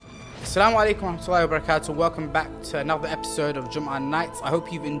Assalamu alaikum wa rahmatullahi wa barakatuh. Welcome back to another episode of Jum'ah Nights. I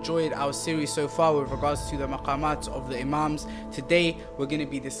hope you've enjoyed our series so far with regards to the maqamat of the Imams. Today we're going to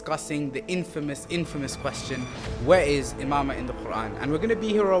be discussing the infamous question, where is Imamah in the Qur'an? And we're going to be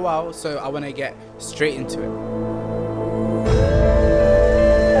here a while, so I want to get straight into it.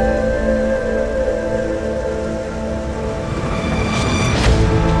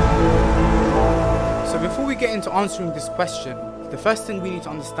 So before we get into answering this question, the first thing we need to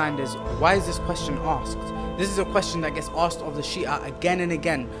understand is, why is this question asked? This is a question that gets asked of the Shi'a again and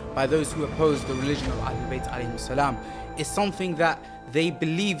again by those who oppose the religion of Ahlul Bayt alayhi salam. It's something that they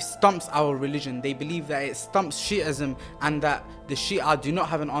believe stumps our religion. They believe that it stumps Shi'ism and that the Shi'a do not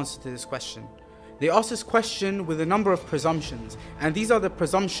have an answer to this question. They ask this question with a number of presumptions, and these are the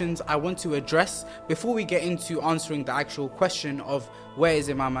presumptions I want to address before we get into answering the actual question of where is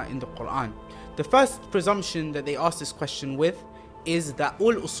Imamah in the Qur'an. The first presumption that they ask this question with is that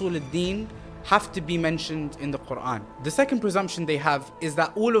all usul al-din have to be mentioned in the Qur'an. The second presumption they have is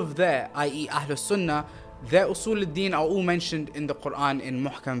that all of their, i.e. Ahlul Sunnah, their usul al-din are all mentioned in the Qur'an in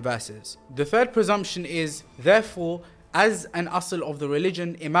muhkam verses. The third presumption is, therefore, as an asl of the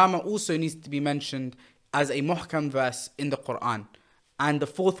religion, Imamah also needs to be mentioned as a muhkam verse in the Qur'an. And the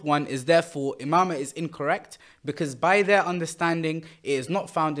fourth one is, therefore, Imamah is incorrect because by their understanding, it is not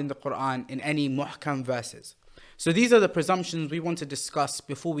found in the Qur'an in any muhkam verses. So these are the presumptions we want to discuss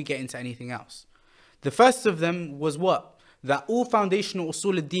before we get into anything else. The first of them was what? That all foundational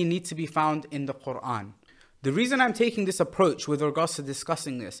usul al-din need to be found in the Qur'an. The reason I'm taking this approach with regards to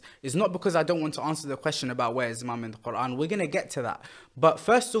discussing this is not because I don't want to answer the question about where is Imam in the Qur'an. We're going to get to that. But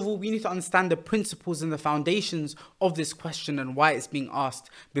first of all, we need to understand the principles and the foundations of this question and why it's being asked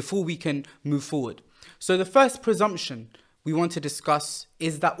before we can move forward. So the first presumption we want to discuss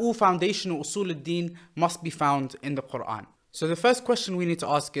is that all foundational usul al-din must be found in the Qur'an. So the first question we need to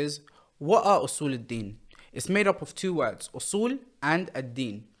ask is, what are usul al-din? It's made up of two words, usul and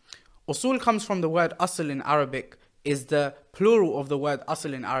ad-din. Usul comes from the word asl in Arabic, is the plural of the word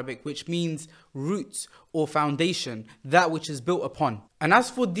asl in Arabic, which means roots or foundation, that which is built upon. And as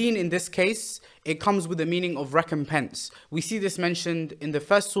for deen in this case, it comes with the meaning of recompense. We see this mentioned in the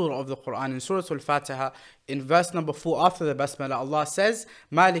first surah of the Qur'an, in Surah Al-Fatiha, in verse number 4 after the Basmala. Allah says,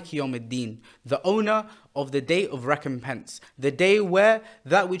 Maliki Yawmiddin, the owner of the day of recompense, the day where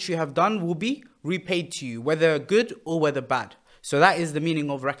that which you have done will be repaid to you, whether good or whether bad. So that is the meaning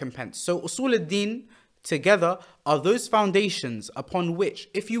of recompense. So usul al-din together are those foundations upon which,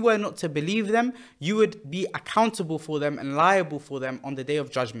 if you were not to believe them, you would be accountable for them and liable for them on the day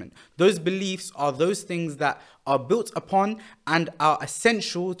of judgment. Those beliefs are those things that are built upon and are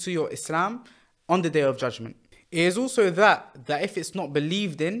essential to your Islam on the day of judgment. It is also that if it's not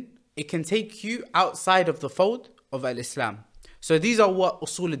believed in, it can take you outside of the fold of al-Islam. So these are what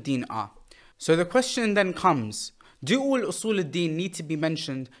usul al-din are. So the question then comes, do all usul al-din need to be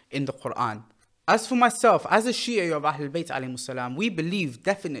mentioned in the Qur'an? As for myself, as a Shi'a of Ahlul Bayt alayhi salam, we believe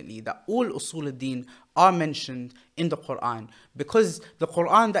definitely that all usul al-din are mentioned in the Qur'an, because the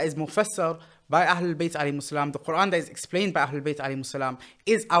Qur'an that is mufassar by Ahlul Bayt alayhi salam, the Qur'an that is explained by Ahlul Bayt alayhi salam,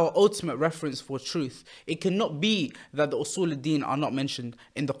 is our ultimate reference for truth. It cannot be that the usul al-din are not mentioned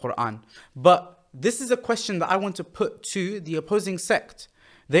in the Qur'an. But this is a question that I want to put to the opposing sect.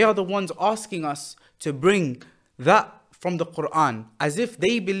 They are the ones asking us to bring that from the Qur'an, as if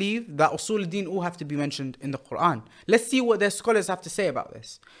they believe that usul al-din all have to be mentioned in the Qur'an. Let's see what their scholars have to say about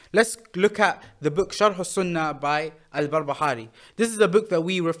this. Let's look at the book Sharh al-Sunnah by al-Barbahari. This is a book that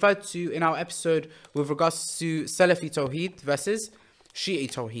we referred to in our episode with regards to Salafi Tawheed versus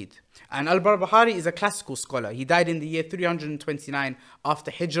Shi'i Tawheed. And al-Barbahari is a classical scholar. He died in the year 329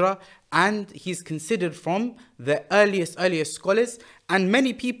 after Hijrah, and he's considered from the earliest scholars. And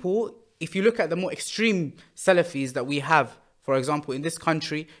many people, if you look at the more extreme Salafis that we have, for example, in this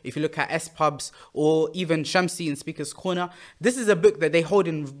country, if you look at S-Pubs or even Shamsi in Speaker's Corner, this is a book that they hold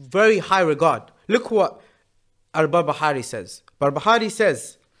in very high regard. Look what al-Barbahari says. Barbahari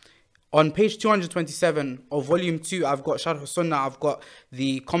says, on page 227 of volume 2, I've got Sharh al-Sunnah, I've got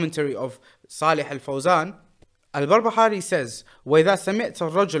the commentary of Salih al-Fawzan. Al-Barbahari says, وَإِذَا سَمِعْتَ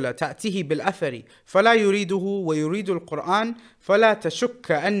الرَّجُلَ تَأْتِهِ بِالْأَثَرِ فَلَا يُرِيدُهُ وَيُرِيدُ الْقُرْآنَ فَلَا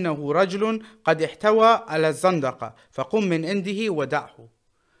تَشُكَّ أَنَّهُ رَجُلٌ قَدْ احْتَوَى عَلَى الزَّنْدَقَ فَقُمْ مِنْ عِنْدِهِ وَدَعْهُ.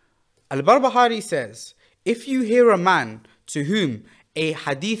 Al-Barbahari says, if you hear a man to whom a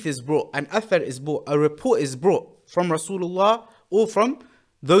hadith is brought, an athar is brought, a report is brought from Rasulullah or from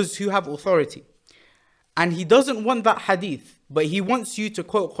those who have authority, and he doesn't want that hadith, but he wants you to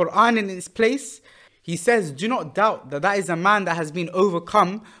quote Qur'an in its place, he says, do not doubt that that is a man that has been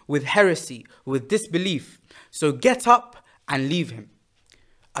overcome with heresy, with disbelief. So get up and leave him.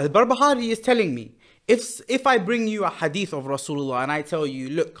 Al-Barbahari is telling me, if I bring you a hadith of Rasulullah and I tell you,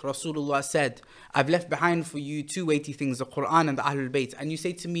 look, Rasulullah said, I've left behind for you two weighty things, the Qur'an and the Ahlul Bayt, and you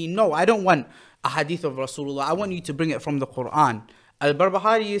say to me, no, I don't want a hadith of Rasulullah, I want you to bring it from the Qur'an.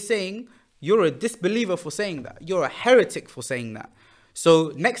 Al-Barbahari is saying, you're a disbeliever for saying that. You're a heretic for saying that.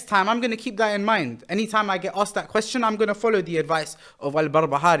 So next time, I'm going to keep that in mind. Anytime I get asked that question, I'm going to follow the advice of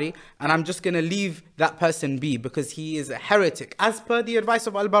Al-Barbahari, and I'm just going to leave that person be, because he is a heretic, as per the advice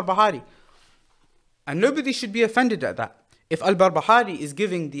of Al-Barbahari. And nobody should be offended at that. If Al-Barbahari is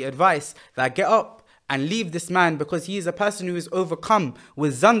giving the advice that get up and leave this man because he is a person who is overcome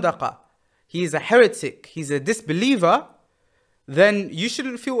with zandaqa, he is a heretic, he's a disbeliever, then you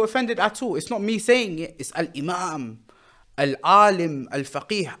shouldn't feel offended at all. It's not me saying it, it's Al-Imam, Al-Alim,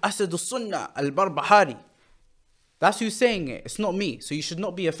 Al-Faqih, Asad al-Sunnah, Al-Barbahari. That's who's saying it, it's not me. So you should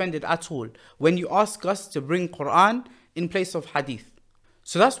not be offended at all when you ask us to bring Qur'an in place of hadith.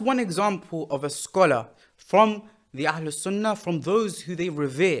 So that's one example of a scholar from the Ahlul Sunnah, from those who they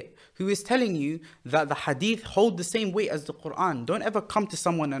revere, who is telling you that the hadith hold the same weight as the Qur'an. Don't ever come to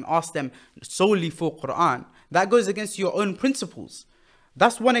someone and ask them solely for Qur'an. That goes against your own principles.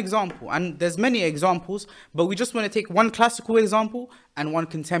 That's one example, and there's many examples, but we just want to take one classical example and one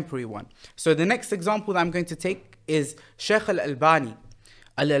contemporary one. So the next example that I'm going to take is Shaykh Al-Albani.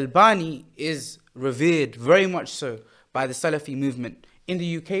 Al-Albani is revered, very much so, by the Salafi movement in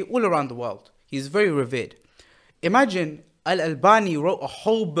the UK, all around the world. He's very revered. Imagine Al-Albani wrote a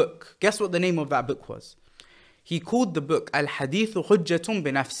whole book. Guess what the name of that book was? He called the book Al-Hadithu Hujjatun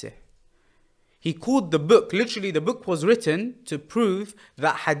Binafsih. He called the book, literally the book was written to prove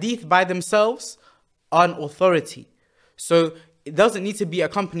that hadith by themselves are an authority. So it doesn't need to be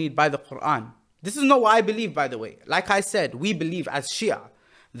accompanied by the Qur'an. This is not what I believe, by the way. Like I said, we believe as Shi'a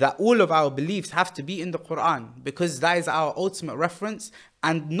that all of our beliefs have to be in the Qur'an, because that is our ultimate reference.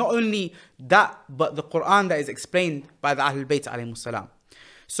 And not only that, but the Qur'an that is explained by the Ahlul Bayt alayhimus salam.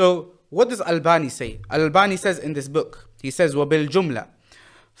 So what does Albani say? Albani says in this book, he says, وَبِالْجُمْلَةِ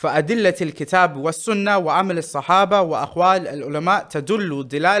فأدلة الكتاب والسنة وعمل الصحابة وأقوال العلماء تدل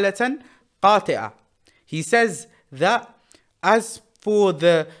دلالة قاطعة. He says that as for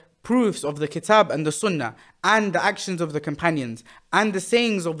the proofs of the kitab and the sunnah and the actions of the companions and the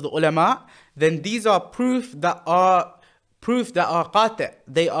sayings of the ulama, then these are proof that are qati'.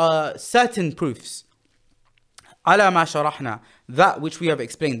 They are certain proofs. على ما شرحنا, that which we have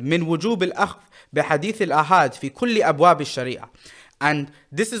explained, من وجوب الأخذ بحديث الآحاد في كل أبواب الشريعة. And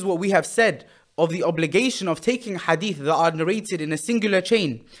this is what we have said of the obligation of taking hadith that are narrated in a singular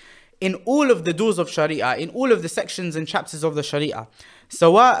chain in all of the doors of Sharia, in all of the sections and chapters of the Sharia.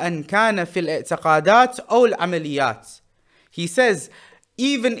 سواء كان في الاعتقادات أو العمليات. He says,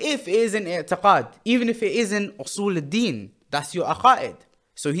 even if it is in i'tiqad, even if it is in usul al-din, that's your aqaid.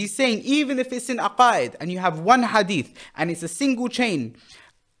 So he's saying, even if it's in aqaid and you have one hadith and it's a single chain,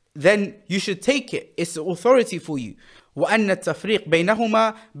 then you should take it. It's the authority for you. وَأَنَّ التَّفْرِيقِ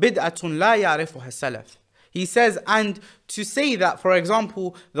بَيْنَهُمَا بِدْعَةٌ لَا يَعْرِفُهَا السَّلَفِ. He says, and to say that, for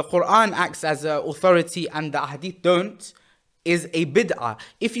example, the Qur'an acts as an authority and the hadith don't, is a bid'ah.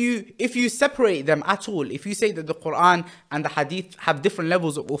 If you separate them at all, if you say that the Qur'an and the hadith have different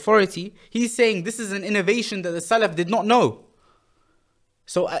levels of authority, he's saying this is an innovation that the Salaf did not know.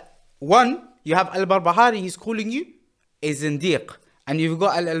 So one, you have Al-Barbahari, he's calling you a zindiq. And you've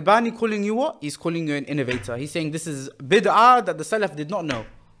got Al-Albani calling you what? He's calling you an innovator. He's saying this is bid'ah that the Salaf did not know.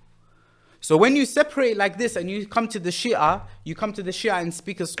 So when you separate like this and you come to the Shi'a, you come to the Shi'a in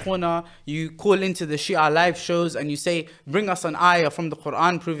Speaker's Corner, you call into the Shi'a live shows and you say, bring us an ayah from the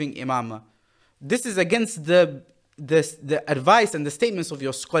Qur'an proving Imamah. This is against the advice and the statements of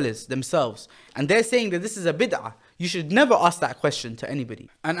your scholars themselves. And they're saying that this is a bid'ah. You should never ask that question to anybody.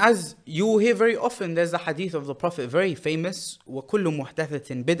 And as you will hear very often, there's a hadith of the Prophet, very famous, وَكُلُّ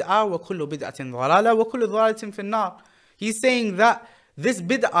مُحْدَثَةٍ بِدْعَةٍ وَكُلُّ بِدْعَةٍ ضَلَالَةٍ وَكُلُّ ضَلَالَةٍ فِي النَّارِ. He's saying that this is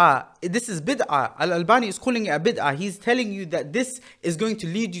bid'ah. Al-Albani is calling it a bid'ah. He's telling you that this is going to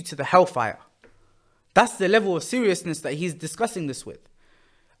lead you to the hellfire. That's the level of seriousness that he's discussing this with.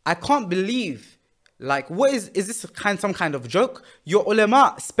 I can't believe, like, what is this some kind of joke? Your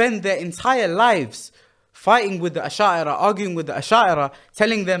ulama spend their entire lives fighting with the Asha'ira, arguing with the Asha'ira,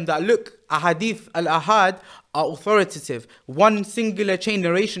 telling them that, look, ahadith al-ahad are authoritative. One singular chain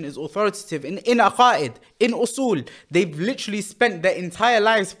narration is authoritative. In aqaid, in usul, they've literally spent their entire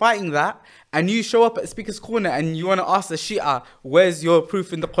lives fighting that, and you show up at Speaker's Corner and you want to ask the Shi'a, where's your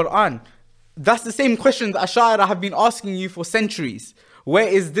proof in the Qur'an? That's the same question that Asha'ira have been asking you for centuries. Where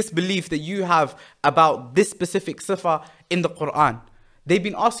is this belief that you have about this specific sifa in the Qur'an? They've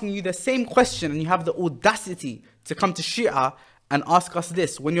been asking you the same question, and you have the audacity to come to Shi'a and ask us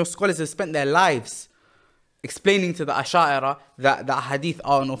this when your scholars have spent their lives explaining to the Asha'ira that the hadith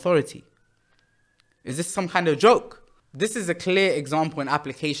are an authority? Is this some kind of joke? This is a clear example and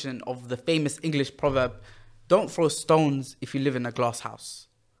application of the famous English proverb, don't throw stones if you live in a glass house.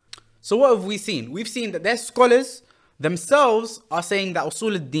 So what have we seen? We've seen that their scholars themselves are saying that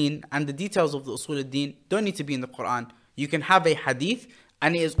Usul al-Din and the details of the Usul al-Din don't need to be in the Qur'an. You can have a hadith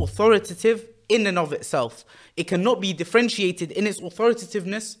and it is authoritative in and of itself. It cannot be differentiated in its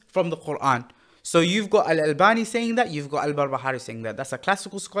authoritativeness from the Qur'an. So you've got Al-Albani saying that, you've got Al-Barbahari saying that. That's a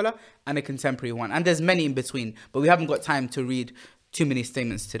classical scholar and a contemporary one. And there's many in between, but we haven't got time to read too many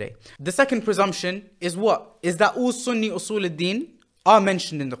statements today. The second presumption is what? Is that all Sunni Usul al-Din are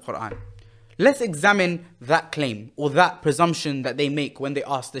mentioned in the Qur'an. Let's examine that claim or that presumption that they make when they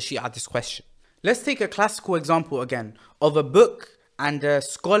ask the Shia this question. Let's take a classical example again of a book and a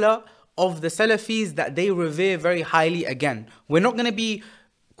scholar of the Salafis that they revere very highly again. We're not going to be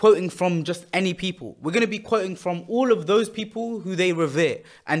quoting from just any people. We're going to be quoting from all of those people who they revere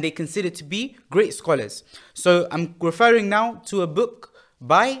and they consider to be great scholars. So I'm referring now to a book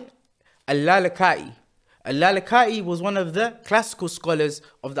by Al-Lalaka'i. Al-Lalaka'i was one of the classical scholars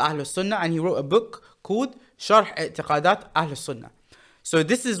of the Ahlul Sunnah, and he wrote a book called Sharh I'tiqadat Ahlul Sunnah. So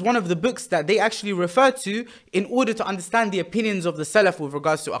this is one of the books that they actually refer to in order to understand the opinions of the Salaf with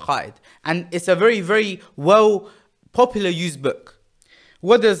regards to Aqaid. And it's a very, very popular used book.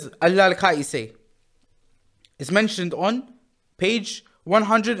 What does Al-Lalaka'i say? It's mentioned on page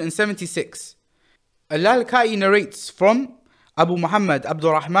 176. Al-Lalaka'i narrates from Abu Muhammad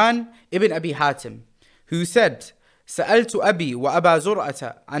Abdul Rahman ibn Abi Hatim, who said, سألت أبي وأبا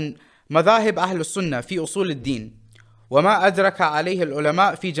زرعة عن مذاهب أهل السنة في أصول الدين وما أدرك عليه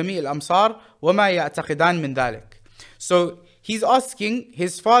العلماء في جميع الأمصار وما يعتقدان من ذلك. So he's asking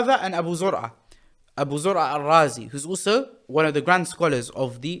his father and Abu Zur'a al-Razi, who's also one of the grand scholars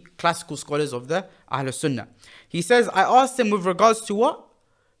of the classical scholars of the Ahlul Sunnah. He says, I asked him with regards to what?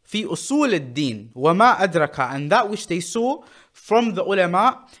 في أصول الدين وما أدرك, and that which they saw from the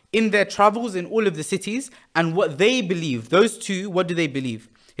ulama in their travels in all of the cities and what they believe. Those two, what do they believe?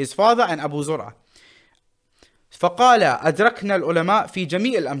 His father and Abu Zur'a. فقال أدركنا العلماء في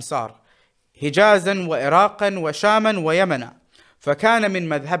جميع الأمصار حجازا وعراقا وشاما ويمنا فكان من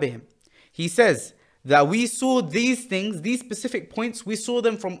مذهبهم. He says that we saw these things, these specific points, we saw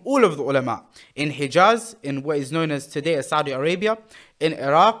them from all of the ulama. In Hijaz, in what is known as today as Saudi Arabia, in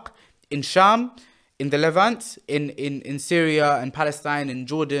Iraq, in Sham, in the Levant, in Syria and Palestine, in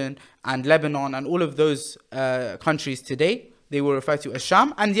Jordan and Lebanon and all of those countries today, they were referred to as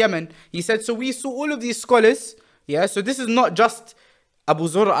Sham and Yemen. He said, so we saw all of these scholars. Yeah, so this is not just Abu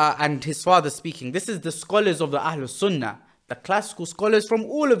Zur'a and his father speaking. This is the scholars of the Ahlul Sunnah, the classical scholars from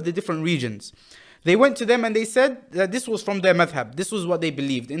all of the different regions. They went to them and they said that this was from their madhab. This was what they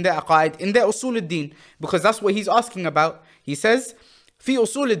believed in their aqaid, in their usul al-din, because that's what he's asking about. He says, fi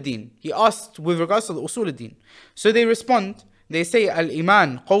usul al-din. He asked with regards to the usul al-din. So they respond, they say,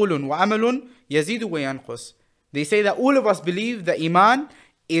 al-iman qawlun wa amalun yazidu wa yanqus. They say that all of us believe that iman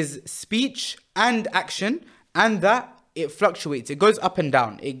is speech and action, and that it fluctuates, it goes up and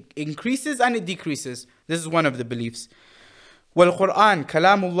down, it increases and it decreases. This is one of the beliefs. وَالْقُرْآنِ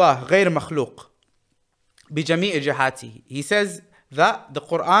كَلَامُ اللَّهِ غَيْرَ مَخْلُوقٍ بِجَمِيعِ جَهَاتِهِ. He says that the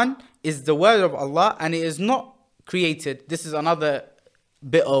Qur'an is the word of Allah and it is not created. This is another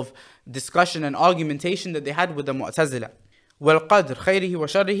bit of discussion and argumentation that they had with the Mu'tazila. وَالْقَدْرِ خَيْرِهِ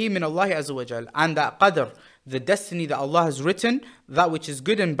وَشَرِّهِ مِنَ اللَّهِ عَزَّ وَجَلَ. And that qadr, the destiny that Allah has written, that which is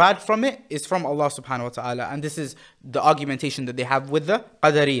good and bad from it, is from Allah subhanahu wa ta'ala. And this is the argumentation that they have with the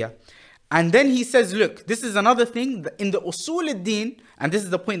Qadariyah. And then he says, look, this is another thing in the Usul al-Din, and this is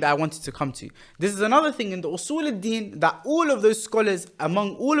the point that I wanted to come to. This is another thing in the Usul al-Din that all of those scholars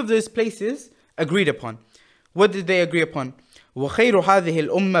among all of those places agreed upon. What did they agree upon? وخير هذه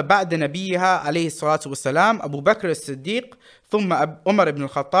الأمة بعد نبيها عليه الصلاة والسلام أبو بكر الصديق ثم عمر بن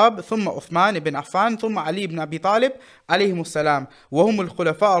الخطاب ثم عثمان بن عفان ثم علي بن أبي طالب عليهم السلام وهم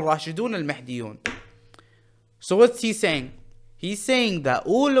الخلفاء الراشدون المهديون. So what's he saying? He's saying that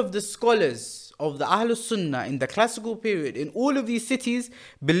all of the scholars of the Ahlul Sunnah in the classical period in all of these cities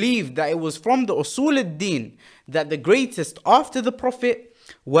believed that it was from the Usul al-Din that the greatest after the Prophet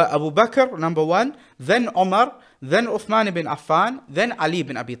were Abu Bakr, number one, then Umar, then Uthman ibn Affan, then Ali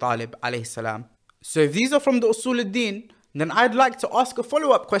ibn Abi Talib alayhi salam. So if these are from the Usul al-Din, then I'd like to ask a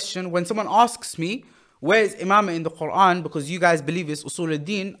follow-up question when someone asks me, where is Imamah in the Qur'an, because you guys believe it's Usul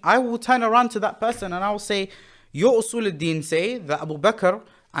al-Din, I will turn around to that person and I will say, your Usul al-Din say that Abu Bakr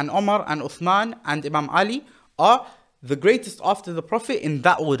and Umar and Uthman and Imam Ali are the greatest after the Prophet in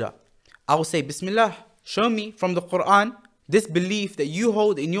that order. I will say, Bismillah, show me from the Qur'an this belief that you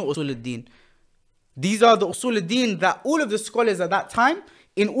hold in your usul al-din. These are the usul al-din that all of the scholars at that time,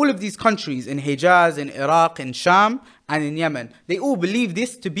 in all of these countries, in Hijaz, in Iraq, in Sham, and in Yemen, they all believe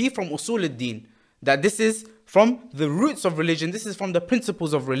this to be from usul al-din. That this is from the roots of religion, this is from the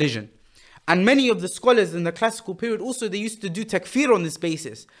principles of religion. And many of the scholars in the classical period also, they used to do takfir on this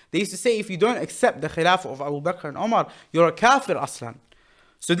basis. They used to say, if you don't accept the khilafah of Abu Bakr and Umar, you're a kafir aslan.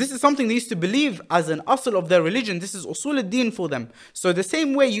 So this is something they used to believe as an asl of their religion. This is usul al-din for them. So the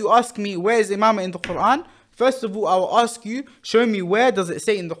same way you ask me, where is Imamah in the Qur'an? First of all, I will ask you, show me where does it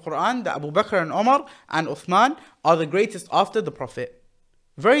say in the Qur'an that Abu Bakr and Umar and Uthman are the greatest after the Prophet?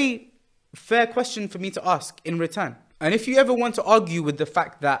 Very fair question for me to ask in return. And if you ever want to argue with the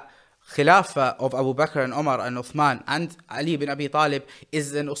fact that Khilafah of Abu Bakr and Umar and Uthman and Ali bin Abi Talib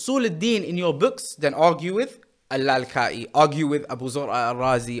is an usul al-din in your books, then argue with Al-Lalkai, argue with Abu Zur'a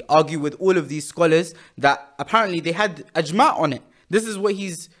al-Razi, argue with all of these scholars that apparently they had ajma' on it. This is what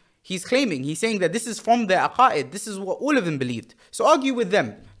he's claiming. He's saying that this is from their aqa'id. This is what all of them believed. So argue with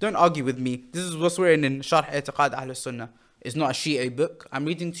them. Don't argue with me. This is what's written in Sharh I'tiqad Ahl Sunnah. It's not a Shi'a book. I'm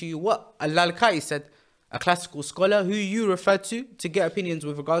reading to you what Al-Lalkai said, a classical scholar who you refer to get opinions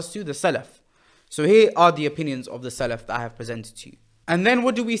with regards to the Salaf. So here are the opinions of the Salaf that I have presented to you. And then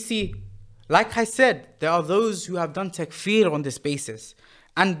what do we see? Like I said, there are those who have done takfir on this basis.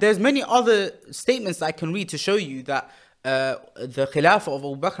 And there's many other statements that I can read to show you that the Khilafah of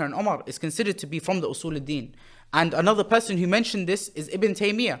Abu Bakr and Umar is considered to be from the Usul al-Din. And another person who mentioned this is Ibn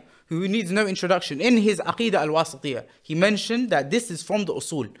Taymiyyah, who needs no introduction. In his Aqidah al-Wasitiyah, he mentioned that this is from the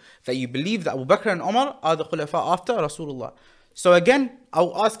Usul, that you believe that Abu Bakr and Umar are the Khulafa after Rasulullah. So again,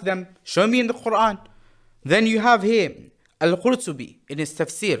 I'll ask them, show me in the Qur'an. Then you have here Al-Qurtubi in his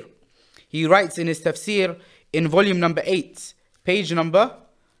tafsir. He writes in his tafsir in volume number 8, page number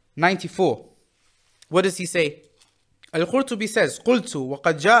 94. What does he say? Al-Qurtubi says, قلت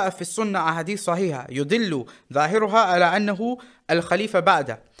وقد جاء في السنة أحاديث صحيحة يدل ظاهرها على أنه الخليفة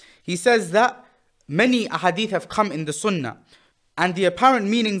بعده. He says that many ahadith have come in the Sunnah, and the apparent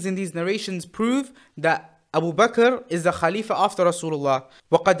meanings in these narrations prove that Abu Bakr is the Khalifa after Rasulullah.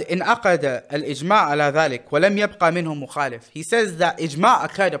 وقد انعقد الإجماع على ذلك ولم يبقى منهم مخالف. He says that ijma'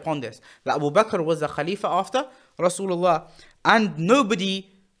 occurred upon this, that Abu Bakr was the Khalifa after Rasulullah, and nobody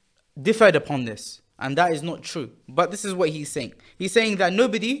differed upon this. And that is not true. But this is what he's saying. He's saying that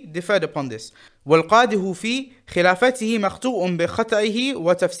nobody differed upon this. وَالْقَادِهُ فِي خِلَافَتِهِ مَخْطُوءٌ بِخَطَئِهِ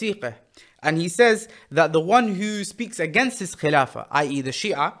وَتَفْسِيقِهِ. And he says that the one who speaks against his khilafah, i.e. the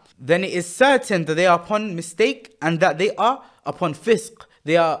Shi'a, then it is certain that they are upon mistake and that they are upon fisq.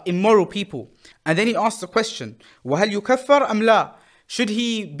 They are immoral people. And then he asks the question, وَهَلْ يُكَفَّرْ أَمْ لَا? Should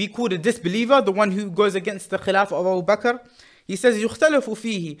he be called a disbeliever, the one who goes against the khilafah of Abu Bakr? He says, يُخْتَلَفُ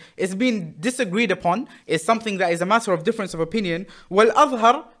فِيهِ. It's been disagreed upon. It's something that is a matter of difference of opinion.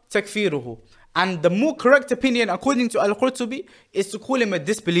 وَالْأَظْهَرْ تَكْفِيرُهُ. And the more correct opinion, according to Al-Qurtubi, is to call him a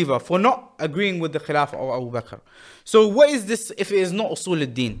disbeliever for not agreeing with the Khilafah of Abu Bakr. So what is this if it is not Usul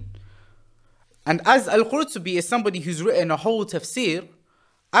al-Din? And as Al-Qurtubi is somebody who's written a whole tafsir,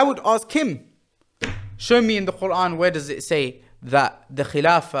 I would ask him, show me in the Qur'an where does it say that the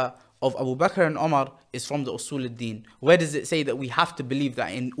Khilafah of Abu Bakr and Umar is from the Usul al-Din? Where does it say that we have to believe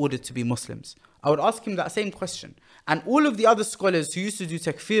that in order to be Muslims? I would ask him that same question. And all of the other scholars who used to do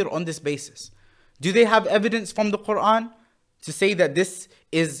takfir on this basis, do they have evidence from the Qur'an to say that this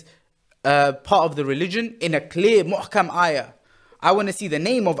is part of the religion in a clear muhkam ayah? I want to see the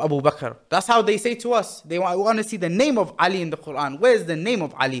name of Abu Bakr. That's how they say to us. They want to see the name of Ali in the Qur'an. Where's the name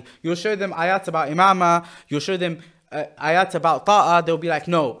of Ali? You'll show them ayat about Imamah. You'll show them ayat about Ta'a. They'll be like,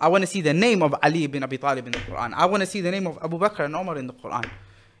 no, I want to see the name of Ali bin Abi Talib in the Qur'an. I want to see the name of Abu Bakr and Umar in the Qur'an.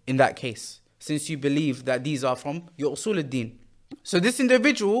 In that case, since you believe that these are from your Usul al-Din. So this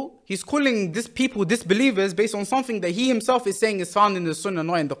individual, he's calling these people disbelievers based on something that he himself is saying is found in the Sunnah,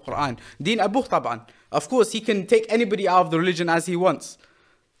 not in the Qur'an. Deen Abu Taban. Of course, he can take anybody out of the religion as he wants.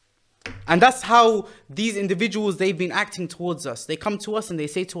 And that's how these individuals, they've been acting towards us. They come to us and they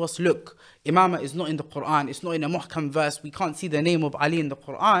say to us, look, Imamah is not in the Qur'an. It's not in a muhkam verse. We can't see the name of Ali in the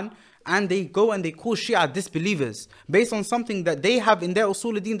Qur'an. And they go and they call Shia disbelievers based on something that they have in their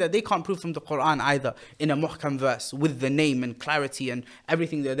Usul al-Din that they can't prove from the Qur'an either in a muhkam verse with the name and clarity and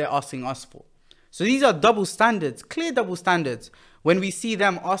everything that they're asking us for. So these are double standards, clear double standards. When we see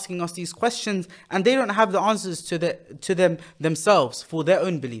them asking us these questions and they don't have the answers to them themselves for their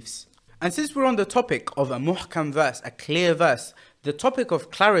own beliefs. And since we're on the topic of a muhkam verse, a clear verse, the topic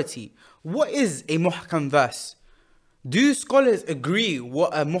of clarity, what is a muhkam verse? Do scholars agree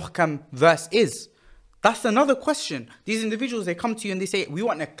what a muhkam verse is? That's another question. These individuals, they come to you and they say, we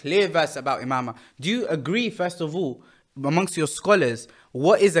want a clear verse about Imamah. Do you agree, first of all, amongst your scholars,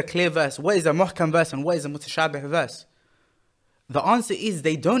 what is a clear verse, what is a muhkam verse, and what is a mutashabih verse? The answer is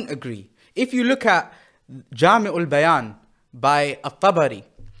they don't agree. If you look at Jami'ul Bayan by At-Tabari,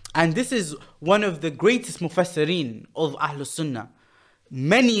 and this is one of the greatest mufassirin of Ahlus Sunnah.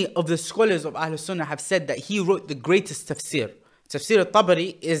 Many of the scholars of Ahlus Sunnah have said that he wrote the greatest tafsir. Tafsir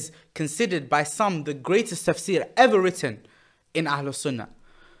At-Tabari is considered by some the greatest tafsir ever written in Ahlus Sunnah.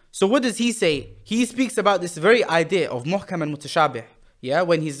 So what does he say? He speaks about this very idea of muhkam and mutashabih,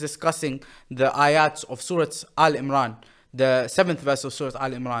 when he's discussing the ayat of Surah Al-Imran, the 7th verse of Surah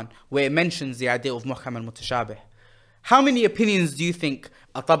Al-Imran, where it mentions the idea of muhkam and mutashabih. How many opinions do you think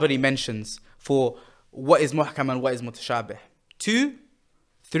At-Tabari mentions for what is muhkam and what is mutashabih? 2?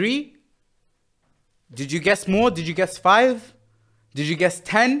 3? Did you guess more? Did you guess 5? Did you guess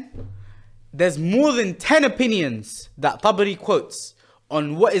 10? There's more than 10 opinions that Tabari quotes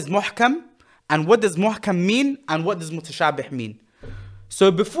on what is muhkam and what does muhkam mean and what does mutashabih mean. So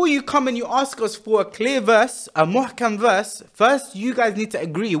before you come and you ask us for a clear verse, a muhkam verse, first you guys need to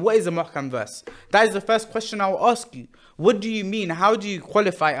agree what is a muhkam verse. That is the first question I will ask you. What do you mean? How do you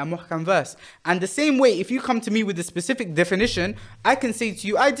qualify a muhkam verse? And the same way, if you come to me with a specific definition, I can say to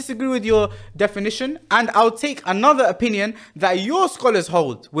you, I disagree with your definition, and I'll take another opinion that your scholars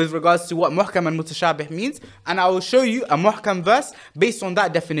hold with regards to what muhkam and mutashabih means, and I will show you a muhkam verse based on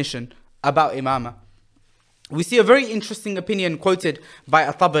that definition about imamah. We see a very interesting opinion quoted by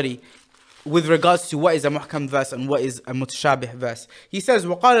At-Tabari with regards to what is a muhkam verse and what is a mutashabih verse. He says,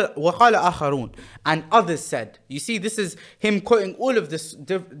 وَقَالَ آخَرُونَ, and others said. You see, this is him quoting all of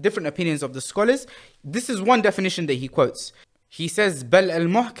the different opinions of the scholars. This is one definition that he quotes. He says, بَلْ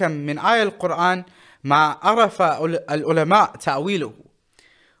الْمُحْكَمْ مِنْ آيَ الْقُرْآنِ مَا عَرَفَ الْعُلَمَاء تَأْوِيلُهُ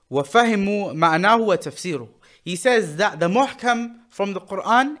وَفَهِمُوا مَعْنَاهُ وَتَفْسِيرُهُ. He says that the muhkam from the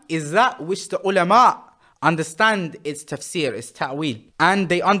Qur'an is that which the ulama understand its tafsir, its ta'wil, and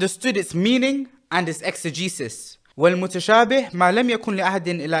they understood its meaning and its exegesis. وَالْمُتَشَابِهِ مَا لَمْ يَكُنْ لِأَحَدٍ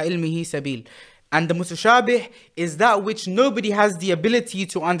إِلَىٰ عِلْمِهِ سَبِيلٌ. And the mutashabih is that which nobody has the ability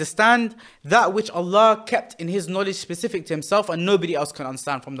to understand, that which Allah kept in His knowledge specific to Himself and nobody else can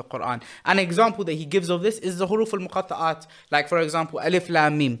understand from the Qur'an. An example that he gives of this is the huruf al-muqatta'at. Like for example, alif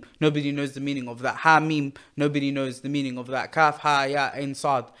lam mim. Nobody knows the meaning of that. Ha mim. Nobody knows the meaning of that. Kaf, ha, ya, ain,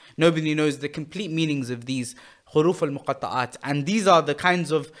 sad. Nobody knows the complete meanings of these huruf al-muqatta'at. And these are the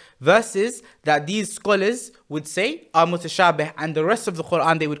kinds of verses that these scholars would say are mutashabih, and the rest of the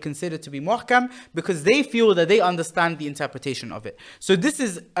Qur'an they would consider to be muhkam because they feel that they understand the interpretation of it. So this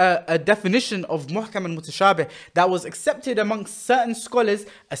is a definition of muhkam and mutashabih that was accepted amongst certain scholars,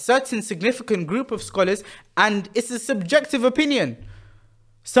 a certain significant group of scholars, and it's a subjective opinion.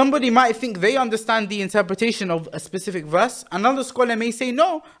 Somebody might think they understand the interpretation of a specific verse. Another scholar may say,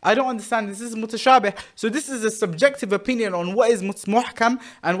 no, I don't understand. This is mutashabih. So this is a subjective opinion on what is muhkam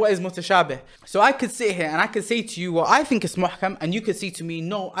and what is mutashabih. So I could sit here and I could say to you, well, I think it's muhkam, and you could say to me,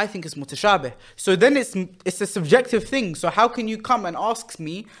 no, I think it's mutashabih. So then it's a subjective thing. So how can you come and ask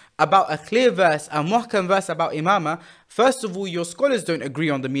me about a clear verse, a muhkam verse about imamah? First of all, your scholars don't agree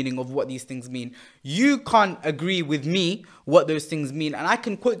on the meaning of what these things mean. You can't agree with me what those things mean. And I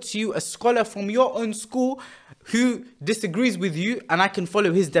can quote to you a scholar from your own school who disagrees with you, and I can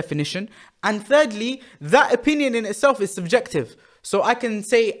follow his definition. And thirdly, that opinion in itself is subjective. So I can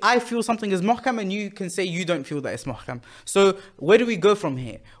say I feel something is muhkam, and you can say you don't feel that it's muhkam. So where do we go from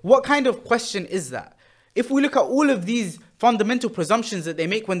here? What kind of question is that? If we look at all of these fundamental presumptions that they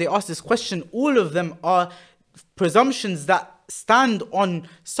make when they ask this question, all of them are presumptions that stand on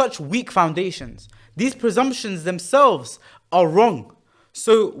such weak foundations. These presumptions themselves are wrong.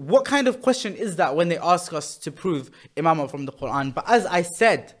 So what kind of question is that when they ask us to prove imamah from the Qur'an? But as I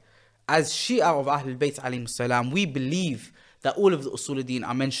said, as Shi'a of Ahlul Bayt alayhim salam, we believe that all of the usul-ud-din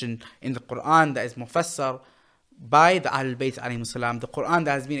are mentioned in the Qur'an that is mufassar by the Ahlul Bayt alayhim salam, the Qur'an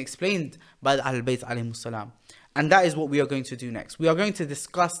that has been explained by the Ahlul Bayt alayhim salam. And that is what we are going to do next. We are going to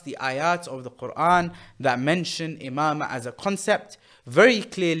discuss the ayat of the Qur'an that mention imamah as a concept very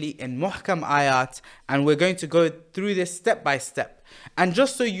clearly in muhkam ayat, and we're going to go through this step by step. And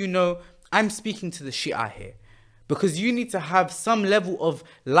just so you know, I'm speaking to the Shi'a here, because you need to have some level of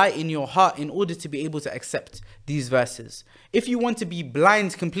light in your heart in order to be able to accept these verses. If you want to be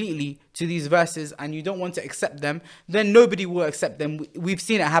blind completely to these verses and you don't want to accept them, then nobody will accept them. We've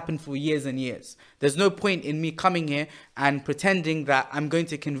seen it happen for years and years. There's no point in me coming here and pretending that I'm going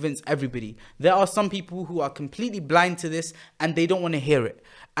to convince everybody. There are some people who are completely blind to this and they don't want to hear it.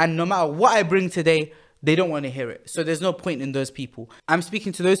 And no matter what I bring today, they don't want to hear it. So there's no point in those people. I'm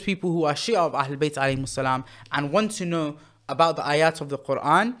speaking to those people who are Shi'a of Ahlul Bayt alayhim salam and want to know about the ayat of the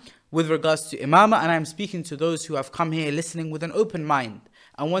Qur'an with regards to Imamah, and I'm speaking to those who have come here listening with an open mind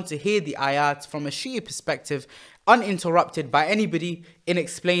and want to hear the ayat from a Shia perspective, uninterrupted by anybody in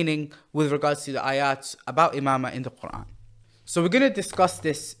explaining with regards to the ayat about Imamah in the Qur'an. So we're going to discuss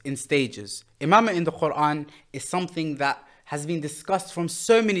this in stages. Imamah in the Qur'an is something that has been discussed from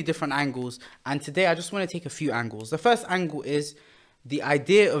so many different angles, and today I just want to take a few angles. The first angle is the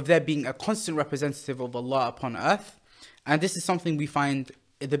idea of there being a constant representative of Allah upon earth, and this is something we find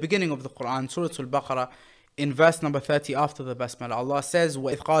at the beginning of the Qur'an, Surah Al-Baqarah, in verse number 30 after the Basmala. Allah says,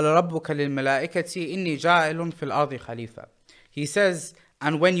 وَإِذْ قَالَ رَبُّكَ لِلْمَلَائِكَةِ إِنِّي جَاعِلٌ فِي الْأَرْضِ خَلِيفَةً. He says,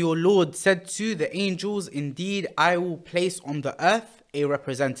 and when your Lord said to the angels, indeed I will place on the earth a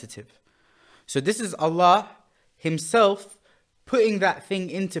representative. So this is Allah Himself putting that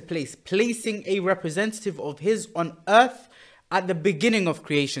thing into place, placing a representative of His on earth at the beginning of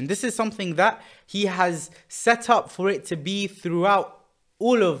creation. This is something that He has set up for it to be throughout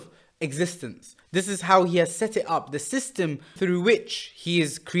all of existence. This is how He has set it up. The system through which He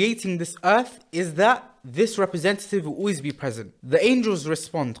is creating this earth is that this representative will always be present. The angels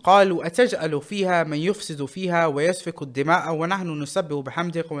respond, قالوا أتجعل فيها من يفسد فيها ويسفك الدماء ونحن نسبح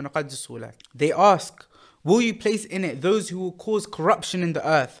بحمدك ونقدس لك. They ask, will you place in it those who will cause corruption in the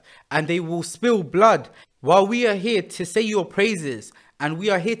earth and they will spill blood while we are here to say your praises and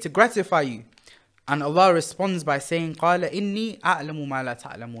we are here to gratify you? And Allah responds by saying, قَالَ إِنِّي أَعْلَمُ مَا لَا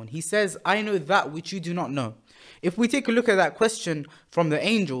تَعْلَمُونَ. He says, I know that which you do not know. If we take a look at that question from the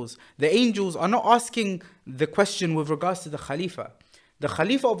angels are not asking the question with regards to the Khalifa. The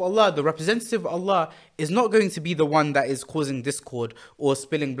Khalifa of Allah, the representative of Allah, is not going to be the one that is causing discord or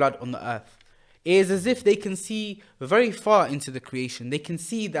spilling blood on the earth. It is as if they can see very far into the creation. They can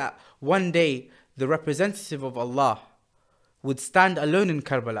see that one day the representative of Allah would stand alone in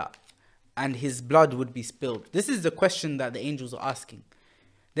Karbala and his blood would be spilled. This is the question that the angels are asking.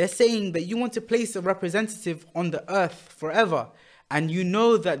 They're saying that you want to place a representative on the earth forever, and you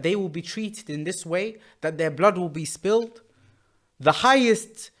know that they will be treated in this way, that their blood will be spilled. The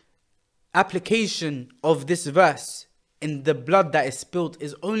highest application of this verse in the blood that is spilled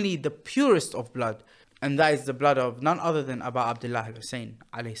is only the purest of blood, and that is the blood of none other than Abu Abdullah al-Hussein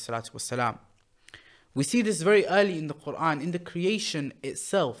alayhi salatu wassalam. We see this very early in the Qur'an, in the creation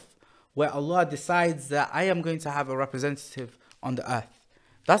itself, where Allah decides that I am going to have a representative on the earth.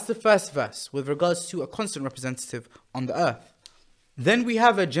 That's the first verse with regards to a constant representative on the earth. Then we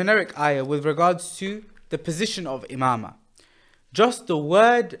have a generic ayah with regards to the position of Imamah. Just the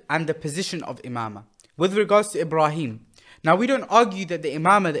word and the position of Imamah. With regards to Ibrahim. Now we don't argue that the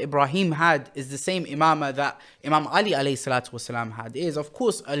Imamah that Ibrahim had is the same Imamah that Imam Ali alayhi salatu wasalam had. It is of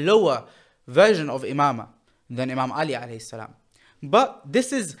course a lower version of Imamah than Imam Ali alayhi salam. But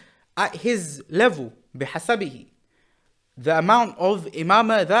this is at his level, bihasabihi. The amount of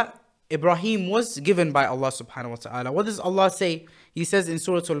Imamah that Ibrahim was given by Allah subhanahu wa ta'ala. What does Allah say? He says in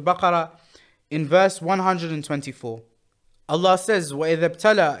Surah Al-Baqarah in verse 124. Allah says, وَإِذَا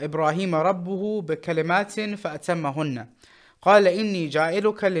ابْتَلَى إِبْرَاهِيمَ رَبُّهُ بِكَلِمَاتٍ فَأَتَمَّهُنَّ قَالَ إِنِّي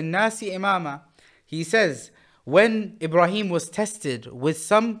جَاعِلُكَ لِلنَّاسِ إِمَامًا. He says, when Ibrahim was tested with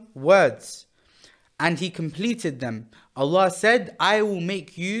some words and he completed them, Allah said, I will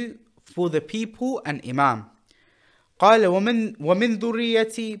make you for the people an imam. قال ومن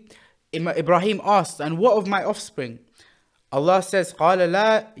ذريتي. Ibrahim asked, and what of my offspring? Allah says, قال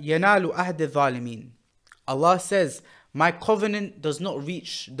لا ينال أهد الظالمين. Allah says, my covenant does not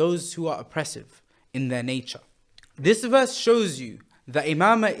reach those who are oppressive in their nature. This verse shows you that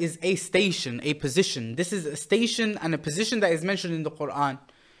Imamah is a station, a position. This is a station and a position that is mentioned in the Qur'an.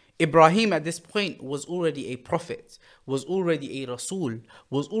 Ibrahim at this point was already a prophet, was already a Rasul,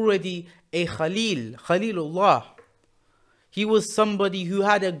 was already a Khalil, Khalilullah. He was somebody who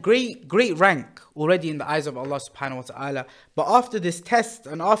had a great rank already in the eyes of Allah subhanahu wa ta'ala. But after this test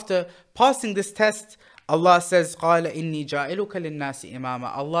and after passing this test, Allah says, قَالَ إِنِّي جَاعِلُكَ لِلنَّاسِ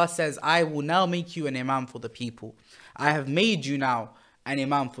إِمَامًا. Allah says, I will now make you an imam for the people. I have made you now an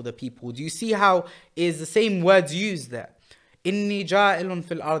imam for the people. Do you see how it is the same words used there? إِنِّي جَاعِلٌ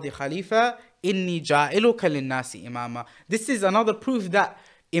فِي الْأَرْضِ خَلِيفَةً إِنِّي جَاعِلُكَ لِلنَّاسِ إِمَامًا. This is another proof that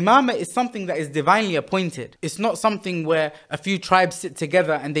Imamah is something that is divinely appointed. It's not something where a few tribes sit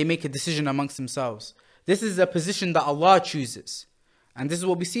together and they make a decision amongst themselves. This is a position that Allah chooses. And this is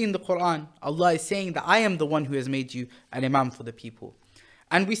what we see in the Qur'an. Allah is saying that I am the one who has made you an imam for the people.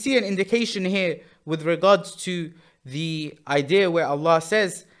 And we see an indication here with regards to the idea where Allah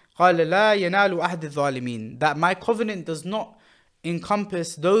says, قَالَ لَا يَنَالُ أَحْدِ الظَّالِمِينَ. That my covenant does not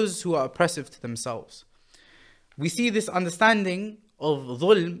encompass those who are oppressive to themselves. We see this understanding of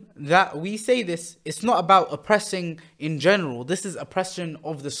dhulm that we say this. It's not about oppressing in general. This is oppression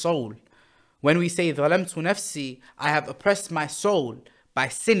of the soul. When we say ظَلَمْتُ نَفْسِي, I have oppressed my soul by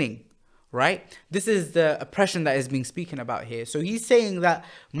sinning, right? This is the oppression that is being spoken about here. So he's saying that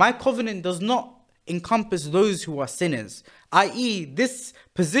my covenant does not encompass those who are sinners, i.e. this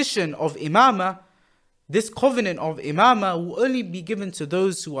position of imamah, this covenant of imamah will only be given to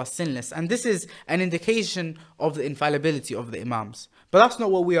those who are sinless. And this is an indication of the infallibility of the imams. But that's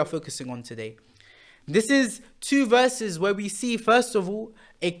not what we are focusing on today. This is two verses where we see, first of all,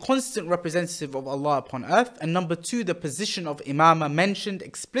 a constant representative of Allah upon earth, and number two, the position of imamah mentioned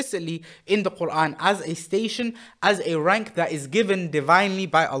explicitly in the Qur'an as a station, as a rank that is given divinely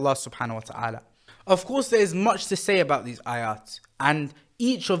by Allah subhanahu wa ta'ala. Of course, there is much to say about these ayat, and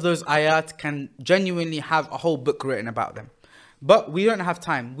each of those ayat can genuinely have a whole book written about them. But we don't have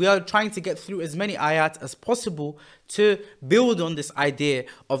time. We are trying to get through as many ayat as possible to build on this idea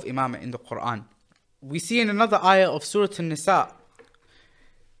of imamah in the Qur'an. We see in another ayah of Surah An-Nisa,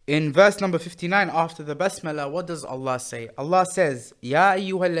 in verse number 59 after the Basmala, what does Allah say? Allah says, Ya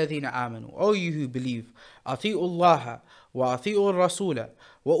ayyuhalladhina amanu, O you who believe, Ati'u Allah wa ati'u rasula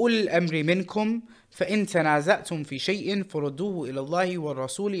wa ulil amri minkum, فإن تنازعتم في شيء فردوه إلى الله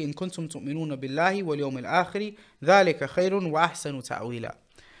والرسول إن كنتم تؤمنون بالله واليوم الآخر ذلك خير وأحسن تأويلا.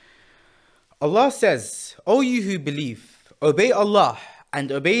 Allah says, O you who believe, obey Allah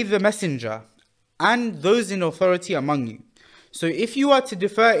and obey the messenger and those in authority among you. So if you are to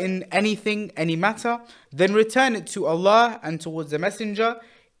defer in anything, any matter, then return it to Allah and towards the messenger.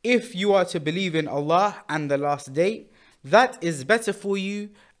 If you are to believe in Allah and the last day, that is better for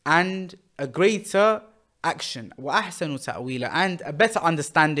you and a greater action, وَأَحْسَنُ تَأْوِيلًا, and a better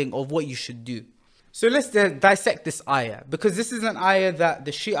understanding of what you should do. So let's dissect this ayah, because this is an ayah that the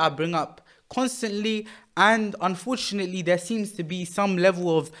Shi'a bring up constantly, and unfortunately there seems to be some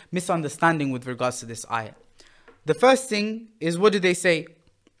level of misunderstanding with regards to this ayah. The first thing is, what do they say?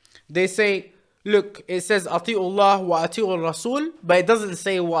 They say, look, it says أَطِيعُ اللَّهِ وَأَطِيعُ الرَّسُولِ, but it doesn't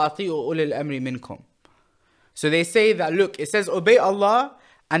say وَأَطِيعُ أُولِي الْأَمْرِ مِنْكُمْ. So they say that, look, it says obey Allah,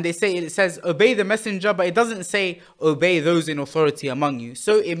 and they say it says obey the messenger, but it doesn't say obey those in authority among you.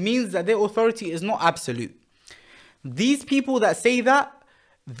 So it means that their authority is not absolute. These people that say that,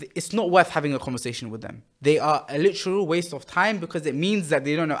 it's not worth having a conversation with them. They are a literal waste of time, because it means that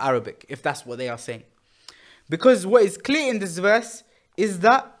they don't know Arabic, if that's what they are saying. Because what is clear in this verse is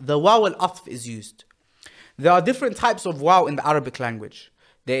that the waw al-atf is used. There are different types of waw in the Arabic language.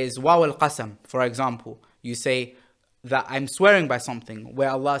 There is waw al-qasam, for example. You say that I'm swearing by something, where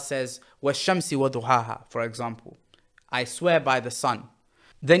Allah says, وَالشَّمْسِ وَضُحَاهَا, for example. I swear by the sun.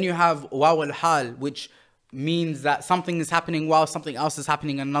 Then you have waw al-hal, which means that something is happening while something else is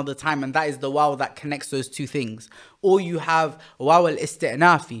happening another time, and that is the waw that connects those two things. Or you have waw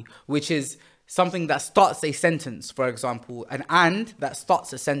al-isti'nafi, which is something that starts a sentence, for example, an and that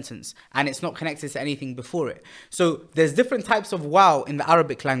starts a sentence, and it's not connected to anything before it. So there's different types of waw in the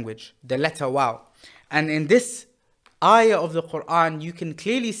Arabic language, the letter waw. And in this ayah of the Qur'an, you can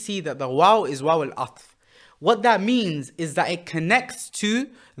clearly see that the waw is waw al-atf. What that means is that it connects to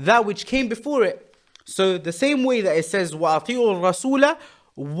that which came before it. So the same way that it says وَأَطِيعُوا الرَّسُولَ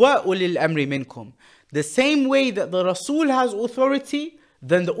وَأُولِي الْأَمْرِ مِنْكُمْ, the same way that the Rasul has authority,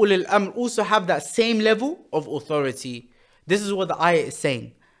 then the Ulil Amr also have that same level of authority. This is what the ayah is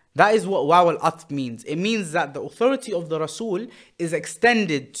saying. That is what waw al-atf means. It means that the authority of the Rasul is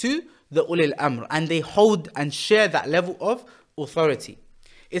extended to the Ulil Amr, and they hold and share that level of authority.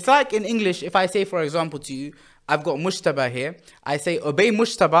 It's like in English, if I say, for example, to you, I've got Mushtaba here, I say obey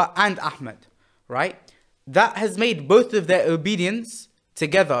Mushtaba and Ahmed, right? That has made both of their obedience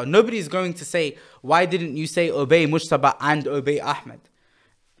together. Nobody is going to say, why didn't you say obey Mushtaba and obey Ahmed?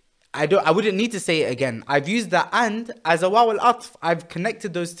 I wouldn't need to say it again. I've used that and as a waw al-atf. I've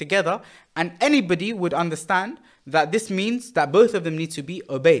connected those together, and anybody would understand that this means that both of them need to be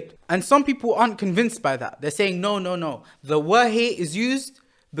obeyed. And some people aren't convinced by that. They're saying, no. The wa here is used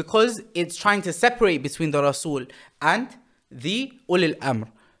because it's trying to separate between the Rasul and the Ulil Amr.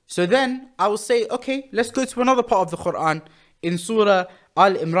 So then I will say, okay, let's go to another part of the Qur'an. In Surah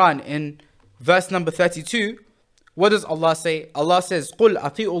Al-Imran, in verse number 32, what does Allah say? Allah says, قُلْ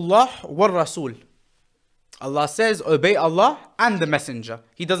أَطِيعُوا اللَّهِ وَالرَّسُولِ. Allah says, obey Allah and the messenger.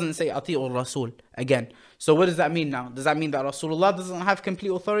 He doesn't say أَطِيعُوا الرَّسُولِ again. So what does that mean now? Does that mean that Rasulullah doesn't have complete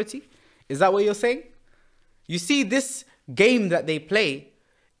authority? Is that what you're saying? You see, this game that they play,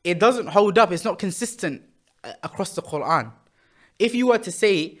 it doesn't hold up. It's not consistent across the Qur'an. If you were to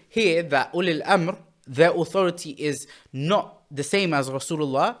say here that Ulil Amr, their authority is not the same as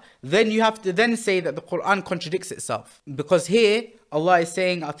Rasulullah, then you have to then say that the Qur'an contradicts itself. Because here, Allah is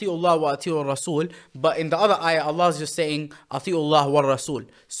saying, Ati'ullah wa ati'ur Rasul, but in the other ayah, Allah is just saying, Ati'ullah wa Rasul.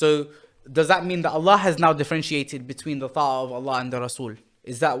 So, does that mean that Allah has now differentiated between the ta'ah of Allah and the Rasul?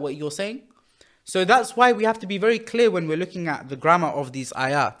 Is that what you're saying? So that's why we have to be very clear when we're looking at the grammar of these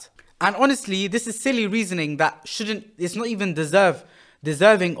ayat. And honestly, this is silly reasoning that it's not even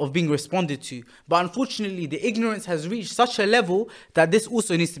deserving of being responded to. But unfortunately, the ignorance has reached such a level that this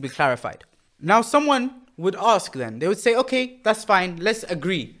also needs to be clarified. Now, someone would ask then, they would say, okay, that's fine, let's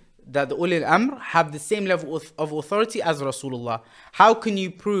agree that the Ulil Amr have the same level of authority as Rasulullah. How can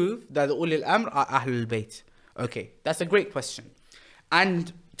you prove that the Ulil Amr are Ahlul Bayt? Okay, that's a great question.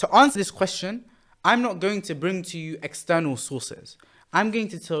 And to answer this question, I'm not going to bring to you external sources. I'm going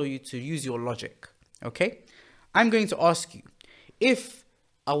to tell you to use your logic, okay? I'm going to ask you, if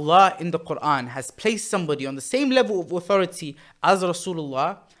Allah in the Qur'an has placed somebody on the same level of authority as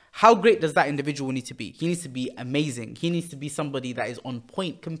Rasulullah, how great does that individual need to be? He needs to be amazing. He needs to be somebody that is on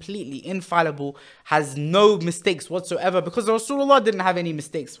point, completely infallible, has no mistakes whatsoever, because Rasulullah didn't have any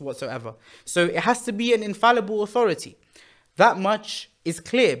mistakes whatsoever. So it has to be an infallible authority. That much is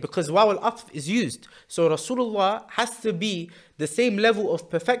clear because waw al-atf is used. So Rasulullah has to be the same level of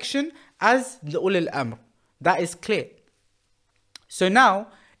perfection as the Ulil Amr. That is clear. So now,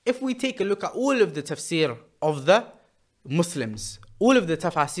 if we take a look at all of the tafsir of the Muslims, all of the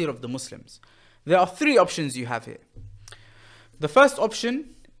tafsir of the Muslims, there are three options you have here. The first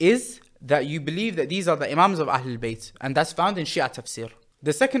option is that you believe that these are the Imams of Ahlul Bayt, and that's found in Shi'a tafsir.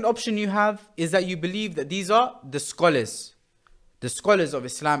 The second option you have is that you believe that these are the scholars of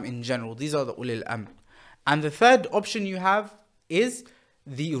Islam in general. These are the Ulil Amr. And the third option you have is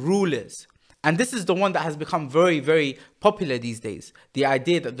the rulers. And this is the one that has become very, very popular these days. The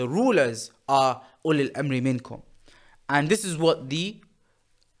idea that the rulers are Ulil Amri minkum. And this is what the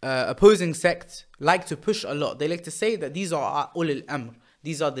opposing sect like to push a lot. They like to say that these are Ulil Amr.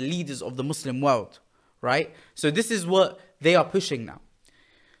 These are the leaders of the Muslim world, right? So this is what they are pushing now.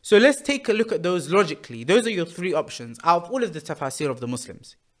 So let's take a look at those logically. Those are your three options out of all of the tafsir of the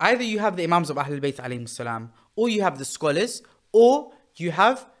Muslims. Either you have the Imams of Ahlul Bayt alayhim salam, or you have the scholars, or you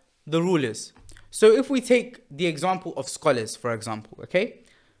have the rulers. So if we take the example of scholars, for example, okay?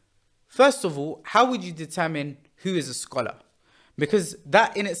 First of all, how would you determine who is a scholar? Because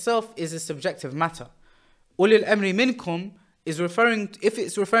that in itself is a subjective matter. Ulil Amri minkum is if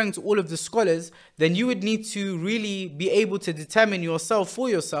it's referring to all of the scholars, then you would need to really be able to determine for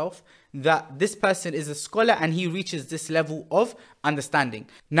yourself that this person is a scholar and he reaches this level of understanding.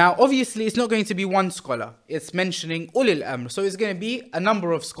 Now, obviously, it's not going to be one scholar. It's mentioning Ulil Amr, so it's going to be a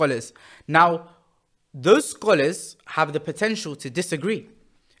number of scholars. Now, those scholars have the potential to disagree.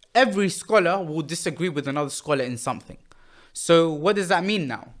 Every scholar will disagree with another scholar in something. So what does that mean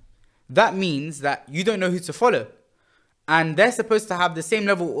now? That means that you don't know who to follow. And they're supposed to have the same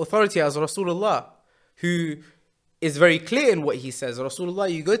level of authority as Rasulullah, who is very clear in what he says.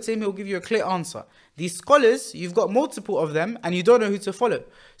 Rasulullah, you go to him, he'll give you a clear answer. These scholars, you've got multiple of them, and you don't know who to follow.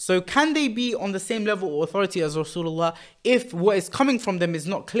 So can they be on the same level of authority as Rasulullah if what is coming from them is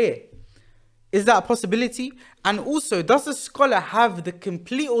not clear? Is that a possibility? And also, does a scholar have the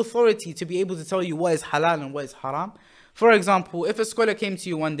complete authority to be able to tell you what is halal and what is haram? For example, if a scholar came to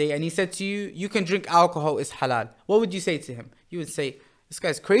you one day and he said to you, you can drink alcohol, it's halal. What would you say to him? You would say, this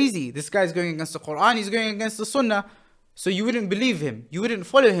guy's crazy. This guy's going against the Qur'an. He's going against the Sunnah. So you wouldn't believe him. You wouldn't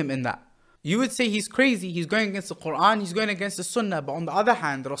follow him in that. You would say he's crazy. He's going against the Qur'an. He's going against the Sunnah. But on the other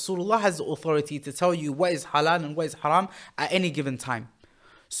hand, Rasulullah has the authority to tell you what is halal and what is haram at any given time.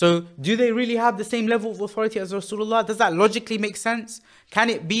 So do they really have the same level of authority as Rasulullah? Does that logically make sense? Can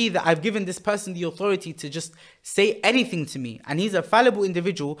it be that I've given this person the authority to just say anything to me, and he's a fallible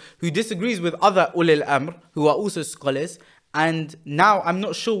individual who disagrees with other Ulil Amr who are also scholars, and now I'm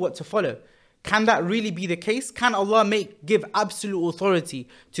not sure what to follow? Can that really be the case? Can Allah give absolute authority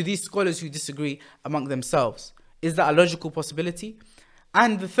to these scholars who disagree among themselves? Is that a logical possibility?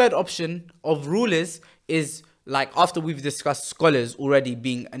 And the third option of rulers is, like, after we've discussed scholars already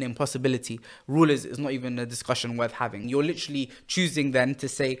being an impossibility, rulers is not even a discussion worth having. You're literally choosing then to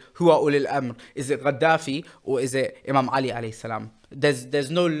say, who are Ulil Amr? Is it Gaddafi or is it Imam Ali alayhi salam?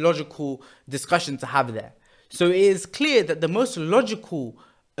 There's no logical discussion to have there. So it is clear that the most logical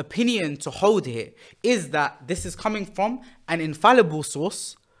opinion to hold here is that this is coming from an infallible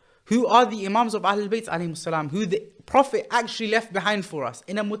source, who are the Imams of Ahlul Bayt alayhim salam, who the Prophet actually left behind for us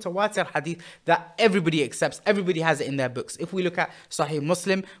in a mutawatir hadith that everybody accepts, everybody has it in their books. If we look at Sahih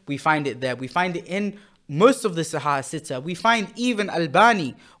Muslim, we find it there. We find it in most of the Sahih Sitta, we find even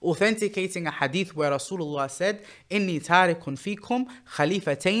Albani authenticating a hadith where Rasulullah said, "Inni tarikun fikum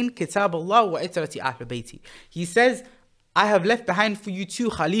khalifatain kitab Allah wa itrati ahl bayti." He says, I have left behind for you two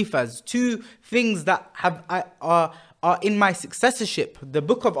khalifas, two things that are in my successorship, the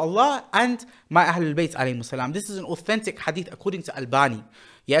book of Allah and my Ahlul Bayt alayhi salam. This is an authentic hadith according to Albani.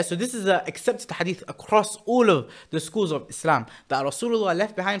 Yeah, so this is an accepted hadith across all of the schools of Islam, that Rasulullah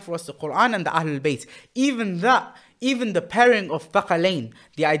left behind for us the Qur'an and the Ahlul Bayt. Even the pairing of Thaqalain,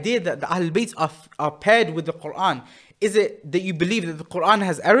 the idea that the Ahlul Bayt are paired with the Qur'an, is it that you believe that the Qur'an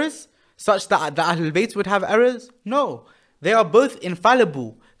has errors, such that the Ahlul Bayt would have errors? No. They are both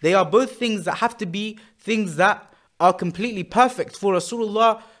infallible. They are both things that have to be things that are completely perfect for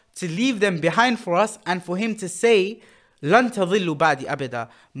Rasulullah to leave them behind for us, and for him to say, لَن تَضِلُّوا بَعْدِ أَبَدًا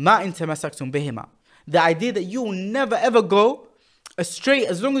مَا إِن تَمَسَّكْتُم بِهِمَا. The idea that you will never ever go astray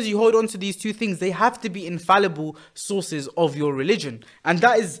as long as you hold on to these two things. They have to be infallible sources of your religion. And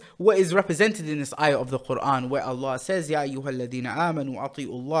that is what is represented in this ayah of the Qur'an, where Allah says, يَا أَيُّهَا الَّذِينَ آمَنُوا أَطِيعُوا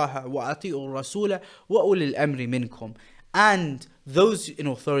اللَّهَ وَأَطِيعُوا الرَّسُولَ وَأُولِي الْأَمْرِ مِنْكُمْ. And those in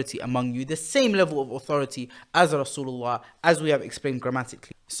authority among you, the same level of authority as Rasulullah, as we have explained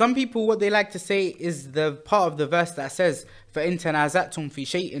grammatically. Some people, what they like to say is the part of the verse that says, فَإِن تَنَازَعْتُمْ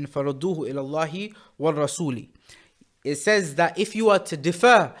فِي شَيْءٍ فَرُدُّوهُ إِلَى اللَّهِ وَالرَّسُولِ. It says that if you are to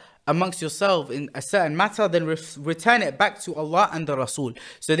differ amongst yourself in a certain matter, then return it back to Allah and the Rasul.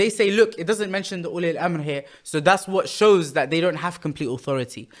 So they say, look, it doesn't mention the Ulil Amr here, so that's what shows that they don't have complete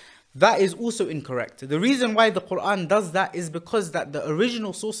authority. That is also incorrect. The reason why the Qur'an does that is because that the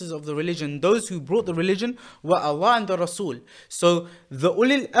original sources of the religion, those who brought the religion, were Allah and the Rasul. So the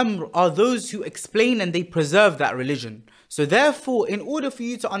Ulil Amr are those who explain and they preserve that religion. So therefore, in order for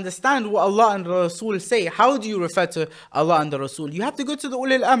you to understand what Allah and the Rasul say, how do you refer to Allah and the Rasul? You have to go to the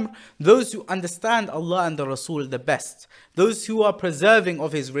Ulil Amr, those who understand Allah and the Rasul the best, those who are preserving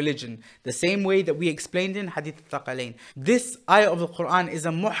of his religion, the same way that we explained in Hadith al-Thaqalain. This ayah of the Qur'an is a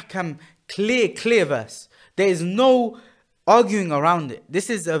muhkam, clear verse. There is no arguing around it. This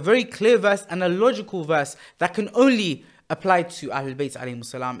is a very clear verse and a logical verse that can only apply to Ahlul Bayt alayhi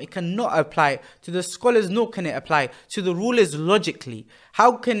salam. It cannot apply to the scholars, nor can it apply to the rulers logically.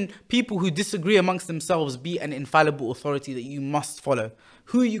 How can people who disagree amongst themselves be an infallible authority that you must follow?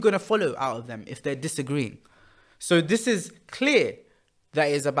 Who are you going to follow out of them if they're disagreeing? So this is clear that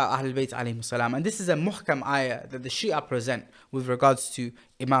is about Ahlul Bayt alayhi salam, and this is a muhkam ayah that the Shi'a present with regards to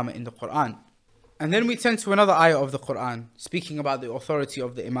Imamah in the Qur'an. And then we turn to another ayah of the Qur'an, speaking about the authority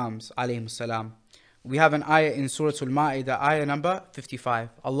of the Imams alayhi salam. We have an ayah in Surah Al-Ma'idah, ayah number 55.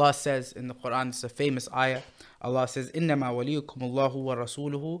 Allah says in the Quran, it's a famous ayah. Allah says, إِنَّمَا وَلِيُّكُمُ اللَّهُ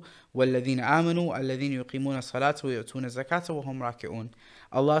وَرَسُولُهُ وَالَّذِينَ آمَنُوا الَّذِينَ يُقِيمُونَ الصَّلَاةَ وَيُؤْتُونَ الزَّكَاةَ وَهُمْ رَاكِعُونَ.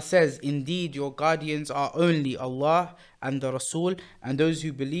 Allah says, indeed your guardians are only Allah and the Rasul, and those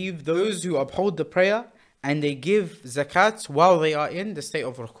who believe, those who uphold the prayer, and they give zakat while they are in the state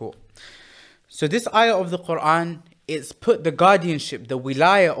of ruku'. So this ayah of the Quran, it's put the guardianship, the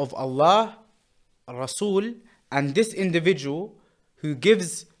wilayah of Allah, Rasul, and this individual who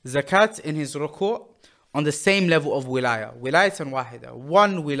gives zakat in his ruku' on the same level of wilayah. Wilayatan wahida,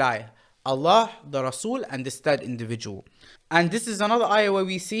 one wilayah. Allah, the Rasul, and this third individual. And this is another ayah where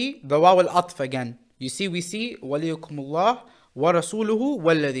we see the waw al-atf again. We see waliyukumullah wa rasuluhu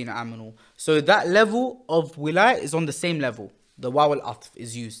walladhina amanu. So that level of wilayah is on the same level. The waw al-atf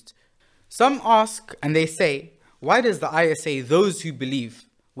is used. Some ask and they say, why does the ayah say those who believe,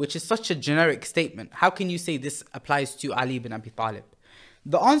 which is such a generic statement? How can you say this applies to Ali bin Abi Talib?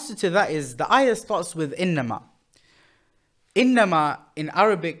 The answer to that is the ayah starts with innama. Innama in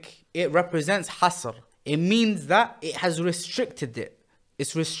Arabic, it represents hasr. It means that it has restricted it.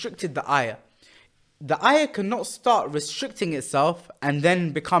 It's restricted the ayah. The ayah cannot start restricting itself and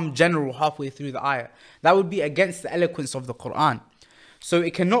then become general halfway through the ayah. That would be against the eloquence of the Qur'an. So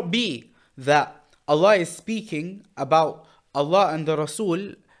it cannot be that Allah is speaking about Allah and the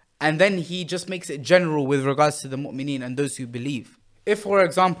Rasul, and then he just makes it general with regards to the mu'mineen and those who believe. If, for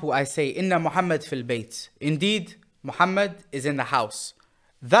example, I say, Inna Muhammad fil bayt, indeed, Muhammad is in the house.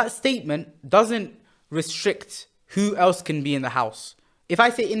 That statement doesn't restrict who else can be in the house. If I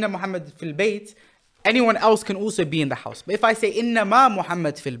say, Inna Muhammad fil bayt, anyone else can also be in the house. But if I say, Inna ma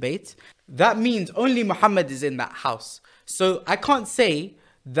Muhammad fil bayt, that means only Muhammad is in that house. So I can't say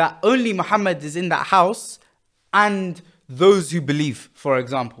that only Muhammad is in that house and those who believe, for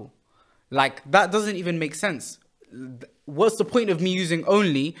example. Like, that doesn't even make sense. What's the point of me using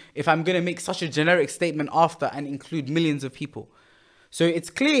only if I'm going to make such a generic statement after and include millions of people? So it's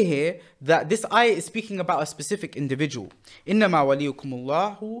clear here that this ayah is speaking about a specific individual. إِنَّمَا وَلِيُّكُمُ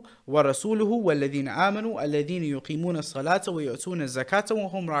اللَّهُ وَرَسُولُهُ وَالَّذِينَ آمَنُوا الَّذِينَ يُقِيمُونَ الصَّلَاةَ وَيُؤْتُونَ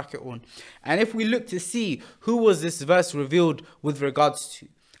الزَّكَاةَ وَهُمْ رَاكِعُونَ. And if we look to see who was this verse revealed with regards to,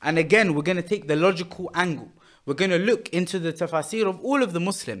 and again we're going to take the logical angle. We're going to look into the tafasir of all of the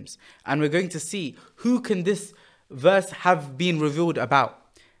Muslims, and we're going to see who can this verse have been revealed about.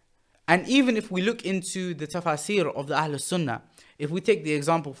 And even if we look into the tafasir of the Ahl Sunnah, if we take the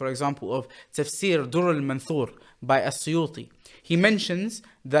example, for example, of Tafsir Durr al-Manthur by As-Suyuti, he mentions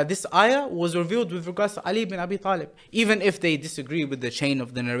that this ayah was revealed with regards to Ali bin Abi Talib. Even if they disagree with the chain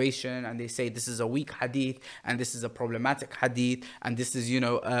of the narration and they say this is a weak hadith and this is a problematic hadith and this is,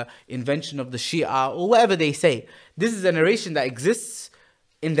 a invention of the Shi'a or whatever they say. This is a narration that exists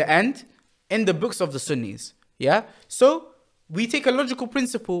in the end in the books of the Sunnis. Yeah? So we take a logical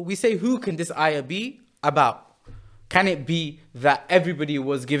principle. We say, who can this ayah be about? Can it be that everybody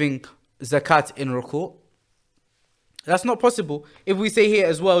was giving zakat in ruku'? That's not possible. If we say here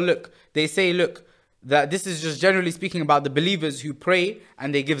as well, they say, that this is just generally speaking about the believers who pray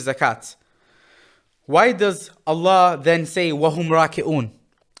and they give zakat. Why does Allah then say, وَهُمْ رَاكِعُونَ?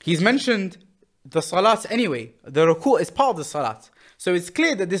 He's mentioned the salat anyway. The ruku' is part of the salat. So it's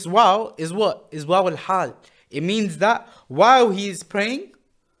clear that this waw is what? Is waw al-hal. It means that while he is praying,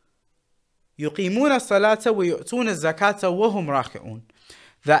 يُقِيمُونَ الصَّلَاةَ وَيُؤْتُونَ الزَّكَاةَ وَهُمْ رَاكِعُونَ.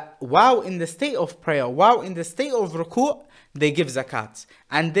 That while in the state of prayer, while in the state of ruku', they give zakat.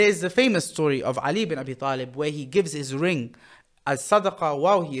 And there's the famous story of Ali bin Abi Talib where he gives his ring as sadaqah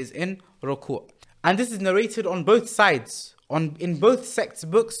while he is in ruku'. And this is narrated on both sides. In both sects'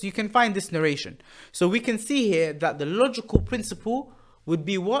 books, you can find this narration. So we can see here that the logical principle would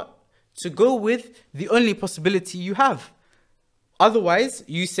be what? To go with the only possibility you have. Otherwise,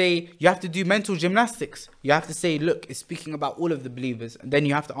 you say you have to do mental gymnastics. You have to say, it's speaking about all of the believers. And then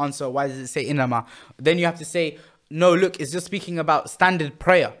you have to answer, why does it say Imamah? Then you have to say, no, it's just speaking about standard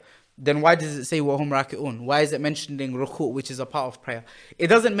prayer. Then why does it say wahum raki'un? Why is it mentioning ruku', which is a part of prayer? It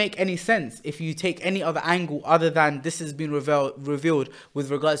doesn't make any sense if you take any other angle other than this has been revealed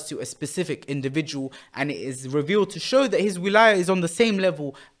with regards to a specific individual, and it is revealed to show that his wilayah is on the same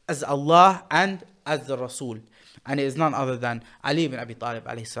level as Allah and as the Rasul. And it is none other than Ali bin Abi Talib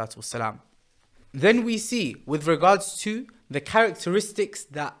alayhi salatu wasalam. Then we see with regards to the characteristics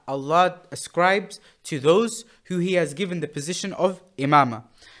that Allah ascribes to those who He has given the position of Imamah.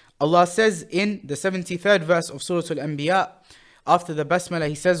 Allah says in the 73rd verse of Surah Al-Anbiya, after the Basmala,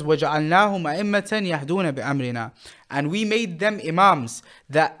 He says, وَجَعَلْنَاهُمْ أَئِمَّةً يَهْدُونَ بِأَمْرِنَا. And we made them imams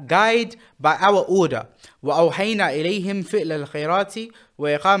that guide by our order. وَأَوْحَيْنَا إِلَيْهِمْ فِعْلَ الْخَيْرَاتِ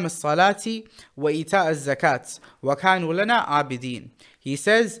وَإِقَامَ الصَّلَاةِ وَإِيتَاءَ الزَّكَاةِ وَكَانُوا لَنَا عَابِدِينَ. He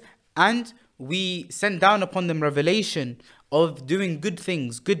says, and we sent down upon them revelation of doing good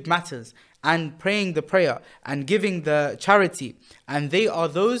things, good matters, and praying the prayer and giving the charity. And they are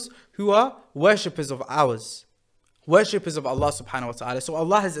those who are worshippers of ours. Worshippers of Allah subhanahu wa ta'ala. So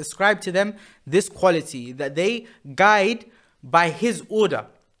Allah has ascribed to them this quality that they guide by His order.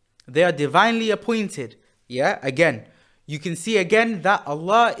 They are divinely appointed. Yeah, again, you can see again that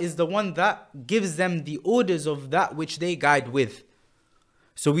Allah is the one that gives them the orders of that which they guide with.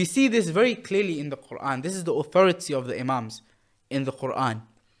 So we see this very clearly in the Qur'an. This is the authority of the Imams in the Qur'an.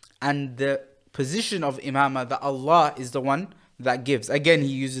 And the position of Imamah that Allah is the one that gives. Again, He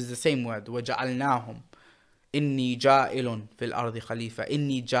uses the same word. وَجَعَلْنَاهُمْ إِنِّي جَائِلٌ فِي الْأَرْضِ خَلِيفَةً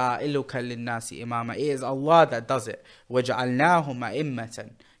إِنِّي جَائِلُكَ لِلنَّاسِ إِمَامًا. It is Allah that does it. وَجَعَلْنَاهُمْ أَئِمَّةً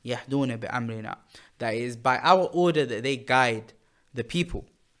يَهْدُونَ بِأَمْرِنَا. That is by our order that they guide the people.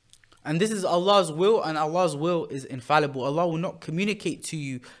 And this is Allah's will, and Allah's will is infallible. Allah will not communicate to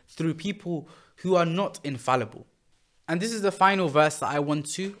you through people who are not infallible. And this is the final verse that I want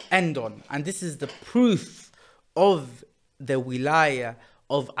to end on. And this is the proof of the wilayah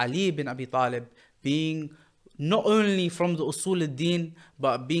of Ali bin Abi Talib being not only from the usul al-din,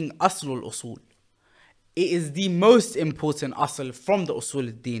 but being asl al-usul. It is the most important asl from the usul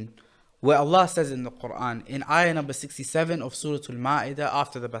al-din, where Allah says in the Qur'an, in ayah number 67 of Surah Al-Ma'idah,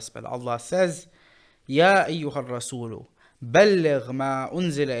 after the Basmala, Allah says, يَا أَيُّهَا الرَّسُولُ بَلِّغْ مَا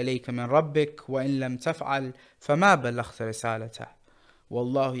أُنزِلَ إِلَيْكَ مِنْ رَبِّكَ وَإِنْ لَمْ تَفْعَلْ فَمَا بَلَّغْتَ رِسَالَتَهُ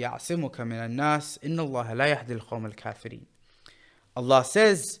وَاللَّهُ يَعْصِمُكَ مِنَ النَّاسِ إِنَّ اللَّهَ لَا يَهْدِي الْقَوْمَ الْكَافِرِينَ. Allah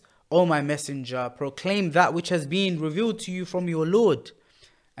says, O my messenger, proclaim that which has been revealed to you from your Lord.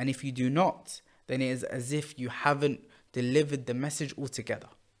 And if you do not, then it is as if you haven't delivered the message altogether.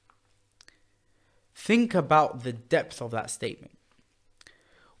 Think about the depth of that statement.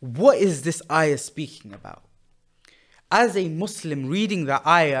 What is this ayah speaking about? As a Muslim reading the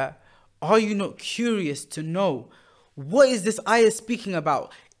ayah, are you not curious to know What is this ayah speaking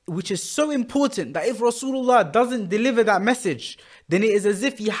about? Which is so important that if Rasulullah doesn't deliver that message, then it is as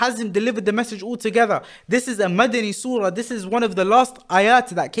if he hasn't delivered the message altogether. This is a Madani surah. This is one of the last ayat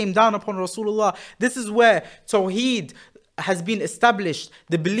that came down upon Rasulullah. This is where Tawheed has been established,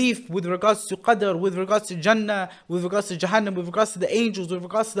 the belief with regards to Qadr, with regards to Jannah, with regards to Jahannam, with regards to the angels, with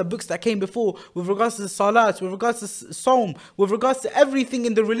regards to the books that came before, with regards to the Salat, with regards to Sawm, with regards to everything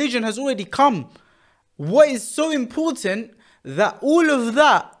in the religion has already come. What is so important that all of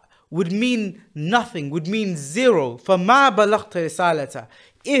that would mean nothing, would mean zero. فَمَا بَلَغْتَ رِسَالَةَ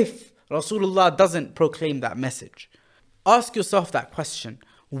if Rasulullah doesn't proclaim that message. Ask yourself that question.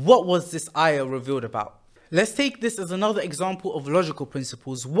 What was this ayah revealed about? Let's take this as another example of logical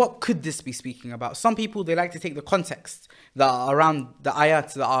principles. What could this be speaking about? Some people, they like to take the context that are around the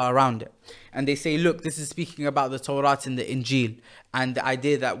ayats that are around it. And they say, look, this is speaking about the Torah and the Injil and the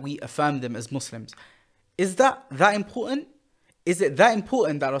idea that we affirm them as Muslims. Is that important? Is it that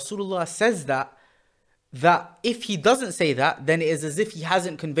important that Rasulullah says that if he doesn't say that, then it is as if he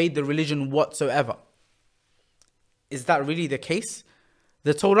hasn't conveyed the religion whatsoever? Is that really the case?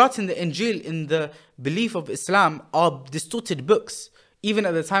 The Torah and the Injil in the belief of Islam are distorted books, even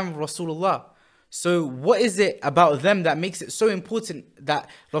at the time of Rasulullah. So what is it about them that makes it so important that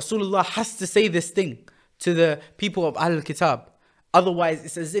Rasulullah has to say this thing to the people of Ahlul Kitab? Otherwise,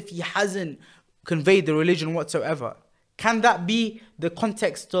 it's as if he hasn't conveyed the religion whatsoever. Can that be the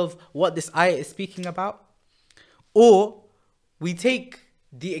context of what this ayah is speaking about? Or we take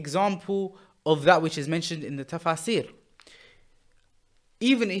the example of that which is mentioned in the tafasir.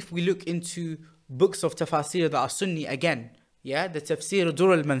 Even if we look into books of tafasir that are Sunni again, the tafsir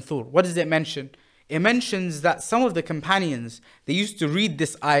Dur al-Manthur, what does it mention? It mentions that some of the companions, they used to read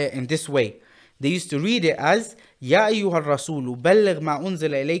this ayah in this way. They used to read it as Ya ayyuha rasulu balligh ma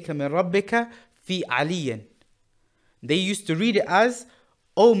unzila ilayka min rabbika fi aliyin. They used to read it as,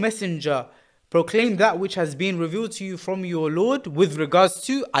 O Messenger, proclaim that which has been revealed to you from your Lord with regards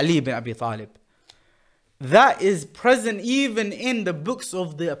to Ali ibn Abi Talib. That is present even in the books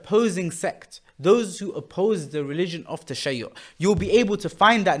of the opposing sect, those who oppose the religion of Tashayyu'. You'll be able to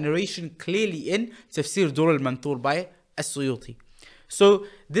find that narration clearly in Tafsir Dur al-Manthur by As-Suyuti. So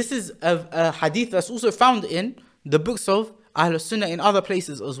this is a hadith that's also found in the books of Ahlul Sunnah in other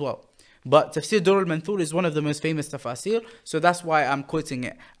places as well. But Tafsir Dur al-Manthur is one of the most famous tafasir, so that's why I'm quoting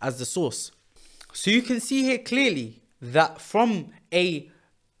it as the source. So you can see here clearly that from a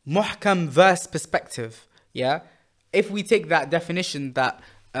muhkam verse perspective, if we take that definition that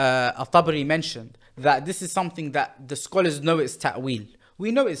Al-Tabari mentioned, that this is something that the scholars know it's ta'wil.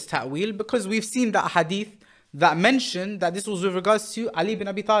 We know it's ta'wil because we've seen that hadith that mentioned that this was with regards to Ali ibn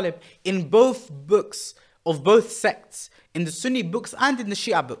Abi Talib in both books of both sects, in the Sunni books and in the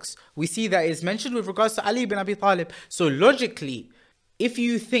Shi'a books. We see that it's mentioned with regards to Ali ibn Abi Talib. So logically, if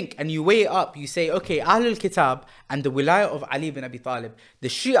you think and you weigh it up, you say, okay, Ahlul Kitab and the wilayah of Ali ibn Abi Talib, the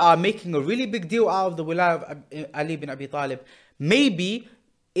Shia are making a really big deal out of the wilayah of Ali ibn Abi Talib. Maybe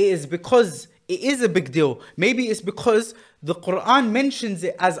it is because it is a big deal. Maybe it's because the Qur'an mentions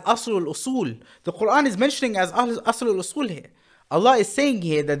it as Aslul Usul. The Qur'an is mentioning as Aslul Usul here. Allah is saying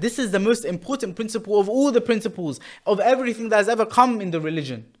here that this is the most important principle of all the principles of everything that has ever come in the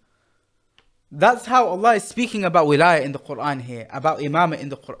religion. That's how Allah is speaking about wilayah in the Qur'an here, about imamah in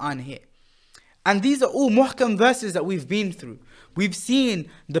the Qur'an here. And these are all muhkam verses that we've been through. We've seen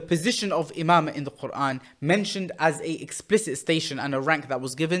the position of imamah in the Qur'an mentioned as an explicit station and a rank that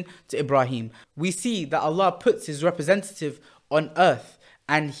was given to Ibrahim. We see that Allah puts His representative on earth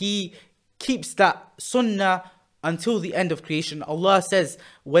and He keeps that sunnah until the end of creation. Allah says,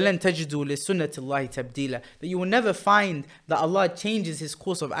 وَلَن تَجِدُوا لِسُنَّةِ اللَّهِ تَبْدِيلًا, that you will never find that Allah changes His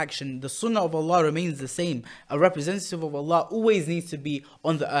course of action. The sunnah of Allah remains the same. A representative of Allah always needs to be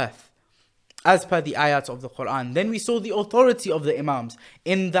on the earth, as per the ayat of the Qur'an. Then we saw the authority of the Imams,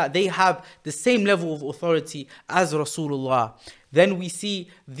 in that they have the same level of authority as Rasulullah. Then we see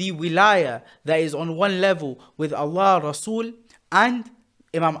the wilayah that is on one level with Allah, Rasul, and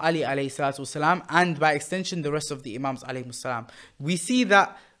Imam Ali alayhi salatu wasalam, and by extension the rest of the Imams alayhi salam. We see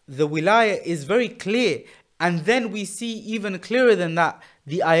that the wilayah is very clear, and then we see even clearer than that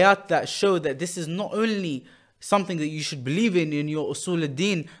the ayat that show that this is not only something that you should believe in your usul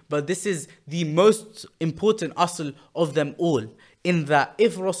ad-din, but this is the most important asl of them all, in that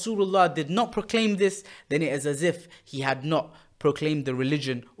if Rasulullah did not proclaim this, then it is as if he had not proclaimed the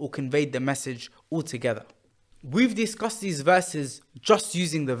religion or conveyed the message altogether. We've discussed these verses just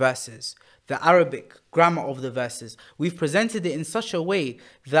using the verses, the Arabic grammar of the verses. We've presented it in such a way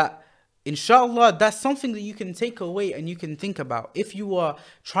that, inshallah, that's something that you can take away and you can think about if you are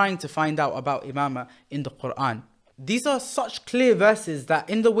trying to find out about imamah in the Qur'an. These are such clear verses that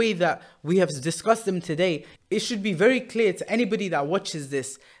in the way that we have discussed them today, it should be very clear to anybody that watches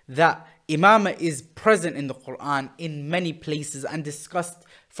this that Imamah is present in the Qur'an in many places and discussed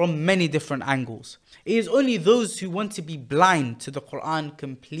from many different angles. It is only those who want to be blind to the Qur'an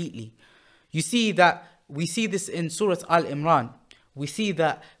completely. You see that we see this in Surah Al-Imran. We see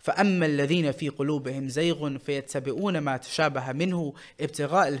that فَأَمَّا الَّذِينَ فِي قُلُوبِهِمْ زَيْغٌ فَيَتَّبِعُونَ مَا تَشَابَهَ مِنْهُ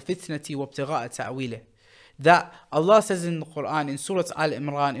ابْتِغَاءَ الْفِتْنَةِ وَابْتِغَاءَ تَأْوِيلِهِ. That Allah says in the Qur'an, in Surah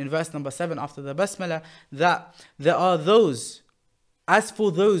Al-Imran, in verse number 7 after the Basmala, that there are those, as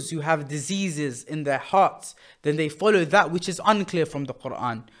for those who have diseases in their hearts, then they follow that which is unclear from the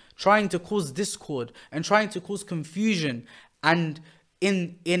Qur'an, trying to cause discord and trying to cause confusion, and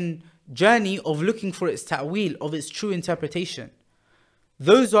in journey of looking for its ta'wil, of its true interpretation.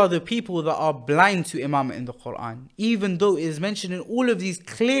 Those are the people that are blind to Imamah in the Qur'an. Even though it is mentioned in all of these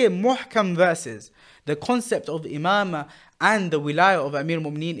clear muhkam verses, the concept of Imamah and the wilayah of Amir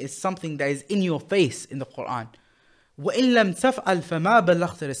al-Mu'mineen is something that is in your face in the Qur'an. وَإِن لَمْ تَفْعَلْ فَمَا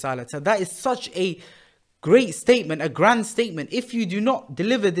بَلَّغْتَ رِسَالَتَهُ. That is such a great statement, a grand statement. If you do not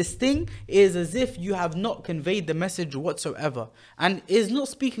deliver this thing, it is as if you have not conveyed the message whatsoever. And it is not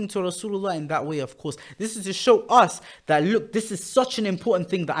speaking to Rasulullah in that way, of course. This is to show us that, look, this is such an important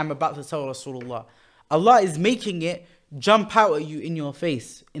thing that I'm about to tell Rasulullah. Allah is making it jump out at you in your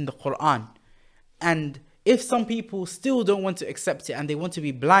face in the Qur'an. And if some people still don't want to accept it and they want to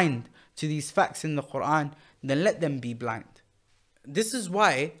be blind to these facts in the Qur'an, then let them be blind. This is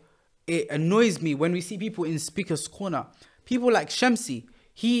why it annoys me when we see people in Speaker's Corner. People like Shamsi,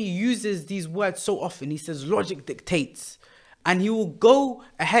 he uses these words so often. He says logic dictates. And he will go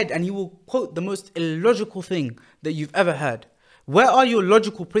ahead and he will quote the most illogical thing that you've ever heard. Where are your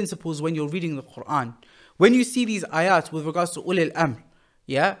logical principles when you're reading the Qur'an? When you see these ayat with regards to ulil amr,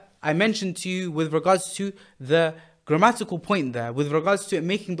 yeah, I mentioned to you with regards to the grammatical point there, with regards to it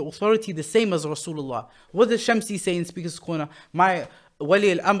making the authority the same as Rasulullah. What does Shamsi say in Speaker's Corner? My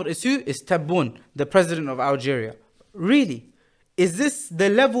Wali al-Amr is who? Is Tabboon, the president of Algeria. Really? Is this the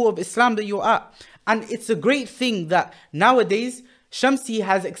level of Islam that you're at? And it's a great thing that nowadays Shamsi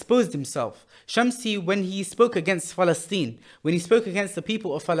has exposed himself. Shamsi, when he spoke against Palestine, when he spoke against the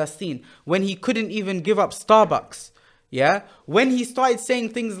people of Palestine, when he couldn't even give up Starbucks, yeah, when he started saying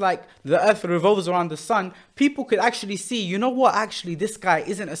things like the earth revolves around the sun, people could actually see, you know what, actually this guy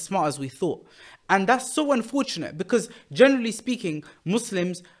isn't as smart as we thought. And that's so unfortunate because generally speaking,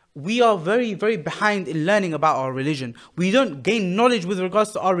 Muslims, we are very, very behind in learning about our religion. We don't gain knowledge with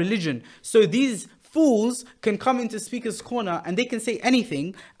regards to our religion. So these fools can come into Speaker's Corner and they can say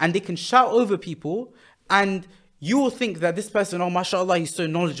anything and they can shout over people, and you will think that this person, oh mashallah, he's so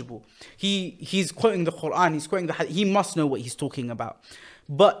knowledgeable. He's quoting the Qur'an, he's quoting the hadith, he must know what he's talking about.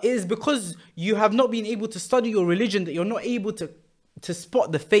 But it is because you have not been able to study your religion that you're not able to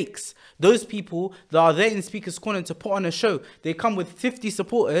spot the fakes. Those people that are there in Speaker's Corner to put on a show, they come with 50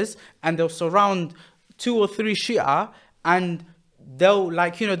 supporters and they'll surround 2 or 3 Shi'a and they'll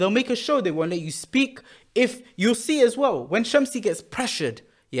they'll make a show. They won't let you speak. If you'll see as well, when Shamsi gets pressured,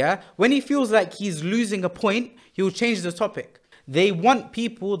 yeah, when he feels like he's losing a point, he'll change the topic. They want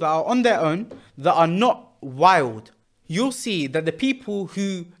people that are on their own, that are not wild. You'll see that the people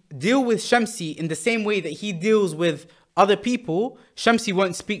who deal with Shamsi in the same way that he deals with other people, Shamsi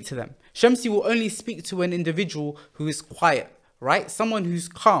won't speak to them. Shamsi will only speak to an individual who is quiet, right? Someone who's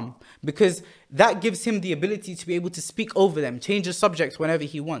calm, because that gives him the ability to be able to speak over them, change the subject whenever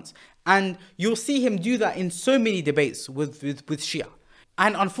he wants. And you'll see him do that in so many debates with Shia.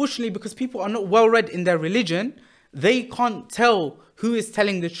 And unfortunately, because people are not well read in their religion, they can't tell who is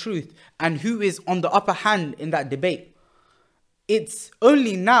telling the truth and who is on the upper hand in that debate. It's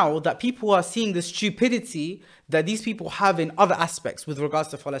only now that people are seeing the stupidity that these people have in other aspects with regards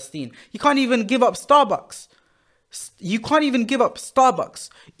to Palestine. You can't even give up Starbucks. You can't even give up Starbucks.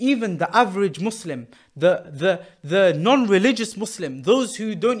 Even the average Muslim, the non-religious Muslim, those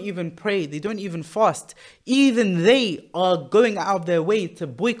who don't even pray, they don't even fast, even they are going out of their way to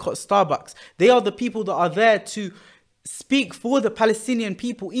boycott Starbucks. They are the people that are there to speak for the Palestinian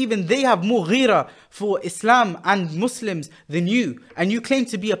people. Even they have more ghira for Islam and Muslims than you. And you claim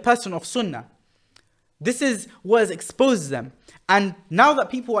to be a person of Sunnah. This is what has exposed them. And now that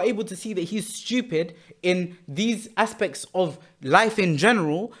people are able to see that he's stupid in these aspects of life in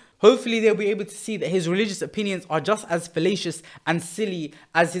general, hopefully they'll be able to see that his religious opinions are just as fallacious and silly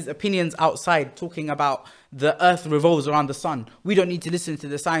as his opinions outside, talking about the earth revolves around the sun. We don't need to listen to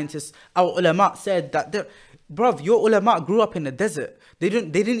the scientists. Our ulama said that, bruv, your ulama grew up in the desert. They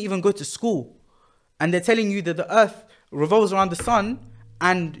didn't even go to school. And they're telling you that the earth revolves around the sun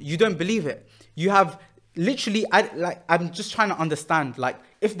and you don't believe it. You have literally, I'm just trying to understand, like,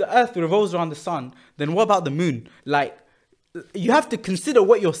 if the earth revolves around the sun, then what about the moon? Like, you have to consider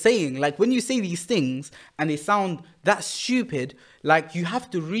what you're saying. Like, when you say these things and they sound that stupid, like, you have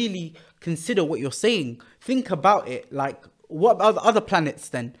to really consider what you're saying. Think about it. Like, what about the other planets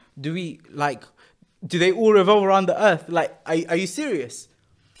then? Do they all revolve around the earth? Like, are you serious?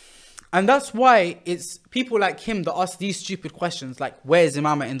 And that's why it's people like him that ask these stupid questions, like, where is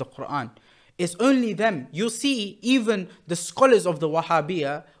Imamah in the Qur'an? It's only them. You'll see even the scholars of the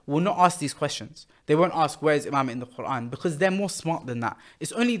Wahhabiyah will not ask these questions. They won't ask, where is Imamah in the Qur'an? Because they're more smart than that.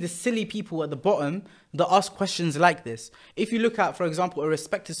 It's only the silly people at the bottom that ask questions like this. If you look at, for example, a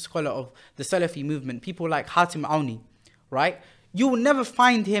respected scholar of the Salafi movement, people like Hatim Auni, right? You will never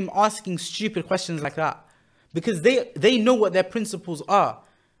find him asking stupid questions like that. Because they know what their principles are.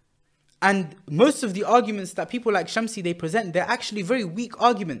 And most of the arguments that people like Shamsi, they present, they're actually very weak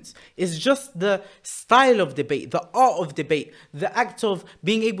arguments. It's just the style of debate, the art of debate, the act of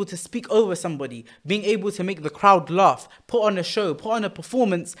being able to speak over somebody, being able to make the crowd laugh, put on a show, put on a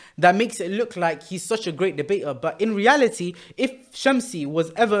performance that makes it look like he's such a great debater. But in reality, if Shamsi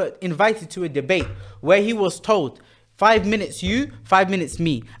was ever invited to a debate where he was told, 5 minutes you, 5 minutes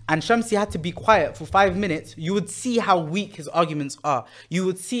me, and Shamsi had to be quiet for 5 minutes, you would see how weak his arguments are. You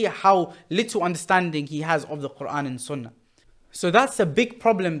would see how little understanding he has of the Qur'an and Sunnah. So that's a big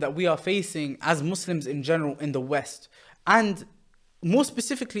problem that we are facing as Muslims in general in the West. And more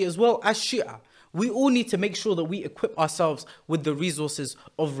specifically as well as Shi'a. We all need to make sure that we equip ourselves with the resources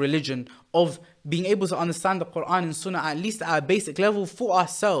of religion, of being able to understand the Qur'an and Sunnah at least at a basic level for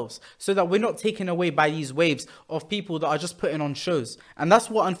ourselves, so that we're not taken away by these waves of people that are just putting on shows. And that's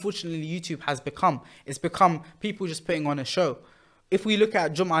what unfortunately YouTube has become. It's become people just putting on a show. If we look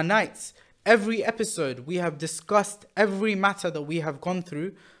at Jum'ah nights, every episode we have discussed every matter that we have gone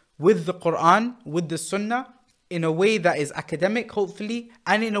through with the Qur'an, with the Sunnah, in a way that is academic, hopefully,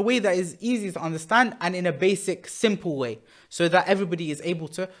 and in a way that is easy to understand, and in a basic, simple way, so that everybody is able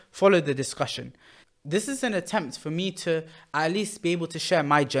to follow the discussion. This is an attempt for me to at least be able to share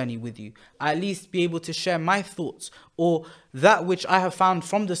my journey with you, at least be able to share my thoughts, or that which I have found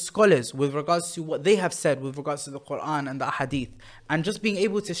from the scholars with regards to what they have said with regards to the Qur'an and the Hadith, and just being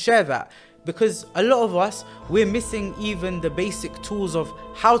able to share that. Because a lot of us, we're missing even the basic tools of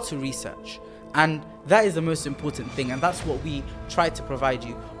how to research. And that is the most important thing, and that's what we try to provide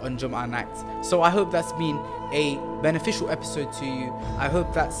you on Jum'ah nights. So I hope that's been a beneficial episode to you. I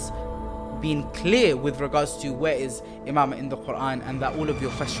hope that's been clear with regards to where is Imamah in the Qur'an, and that all of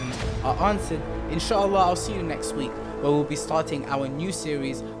your questions are answered. Inshallah, I'll see you next week, where we'll be starting our new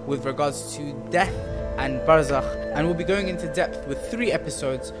series with regards to death and barzakh, and we'll be going into depth with 3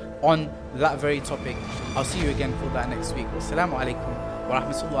 episodes on that very topic. I'll see you again for that next week. Wassalamu alaikum wa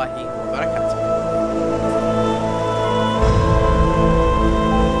rahmatullahi wa barakatuh.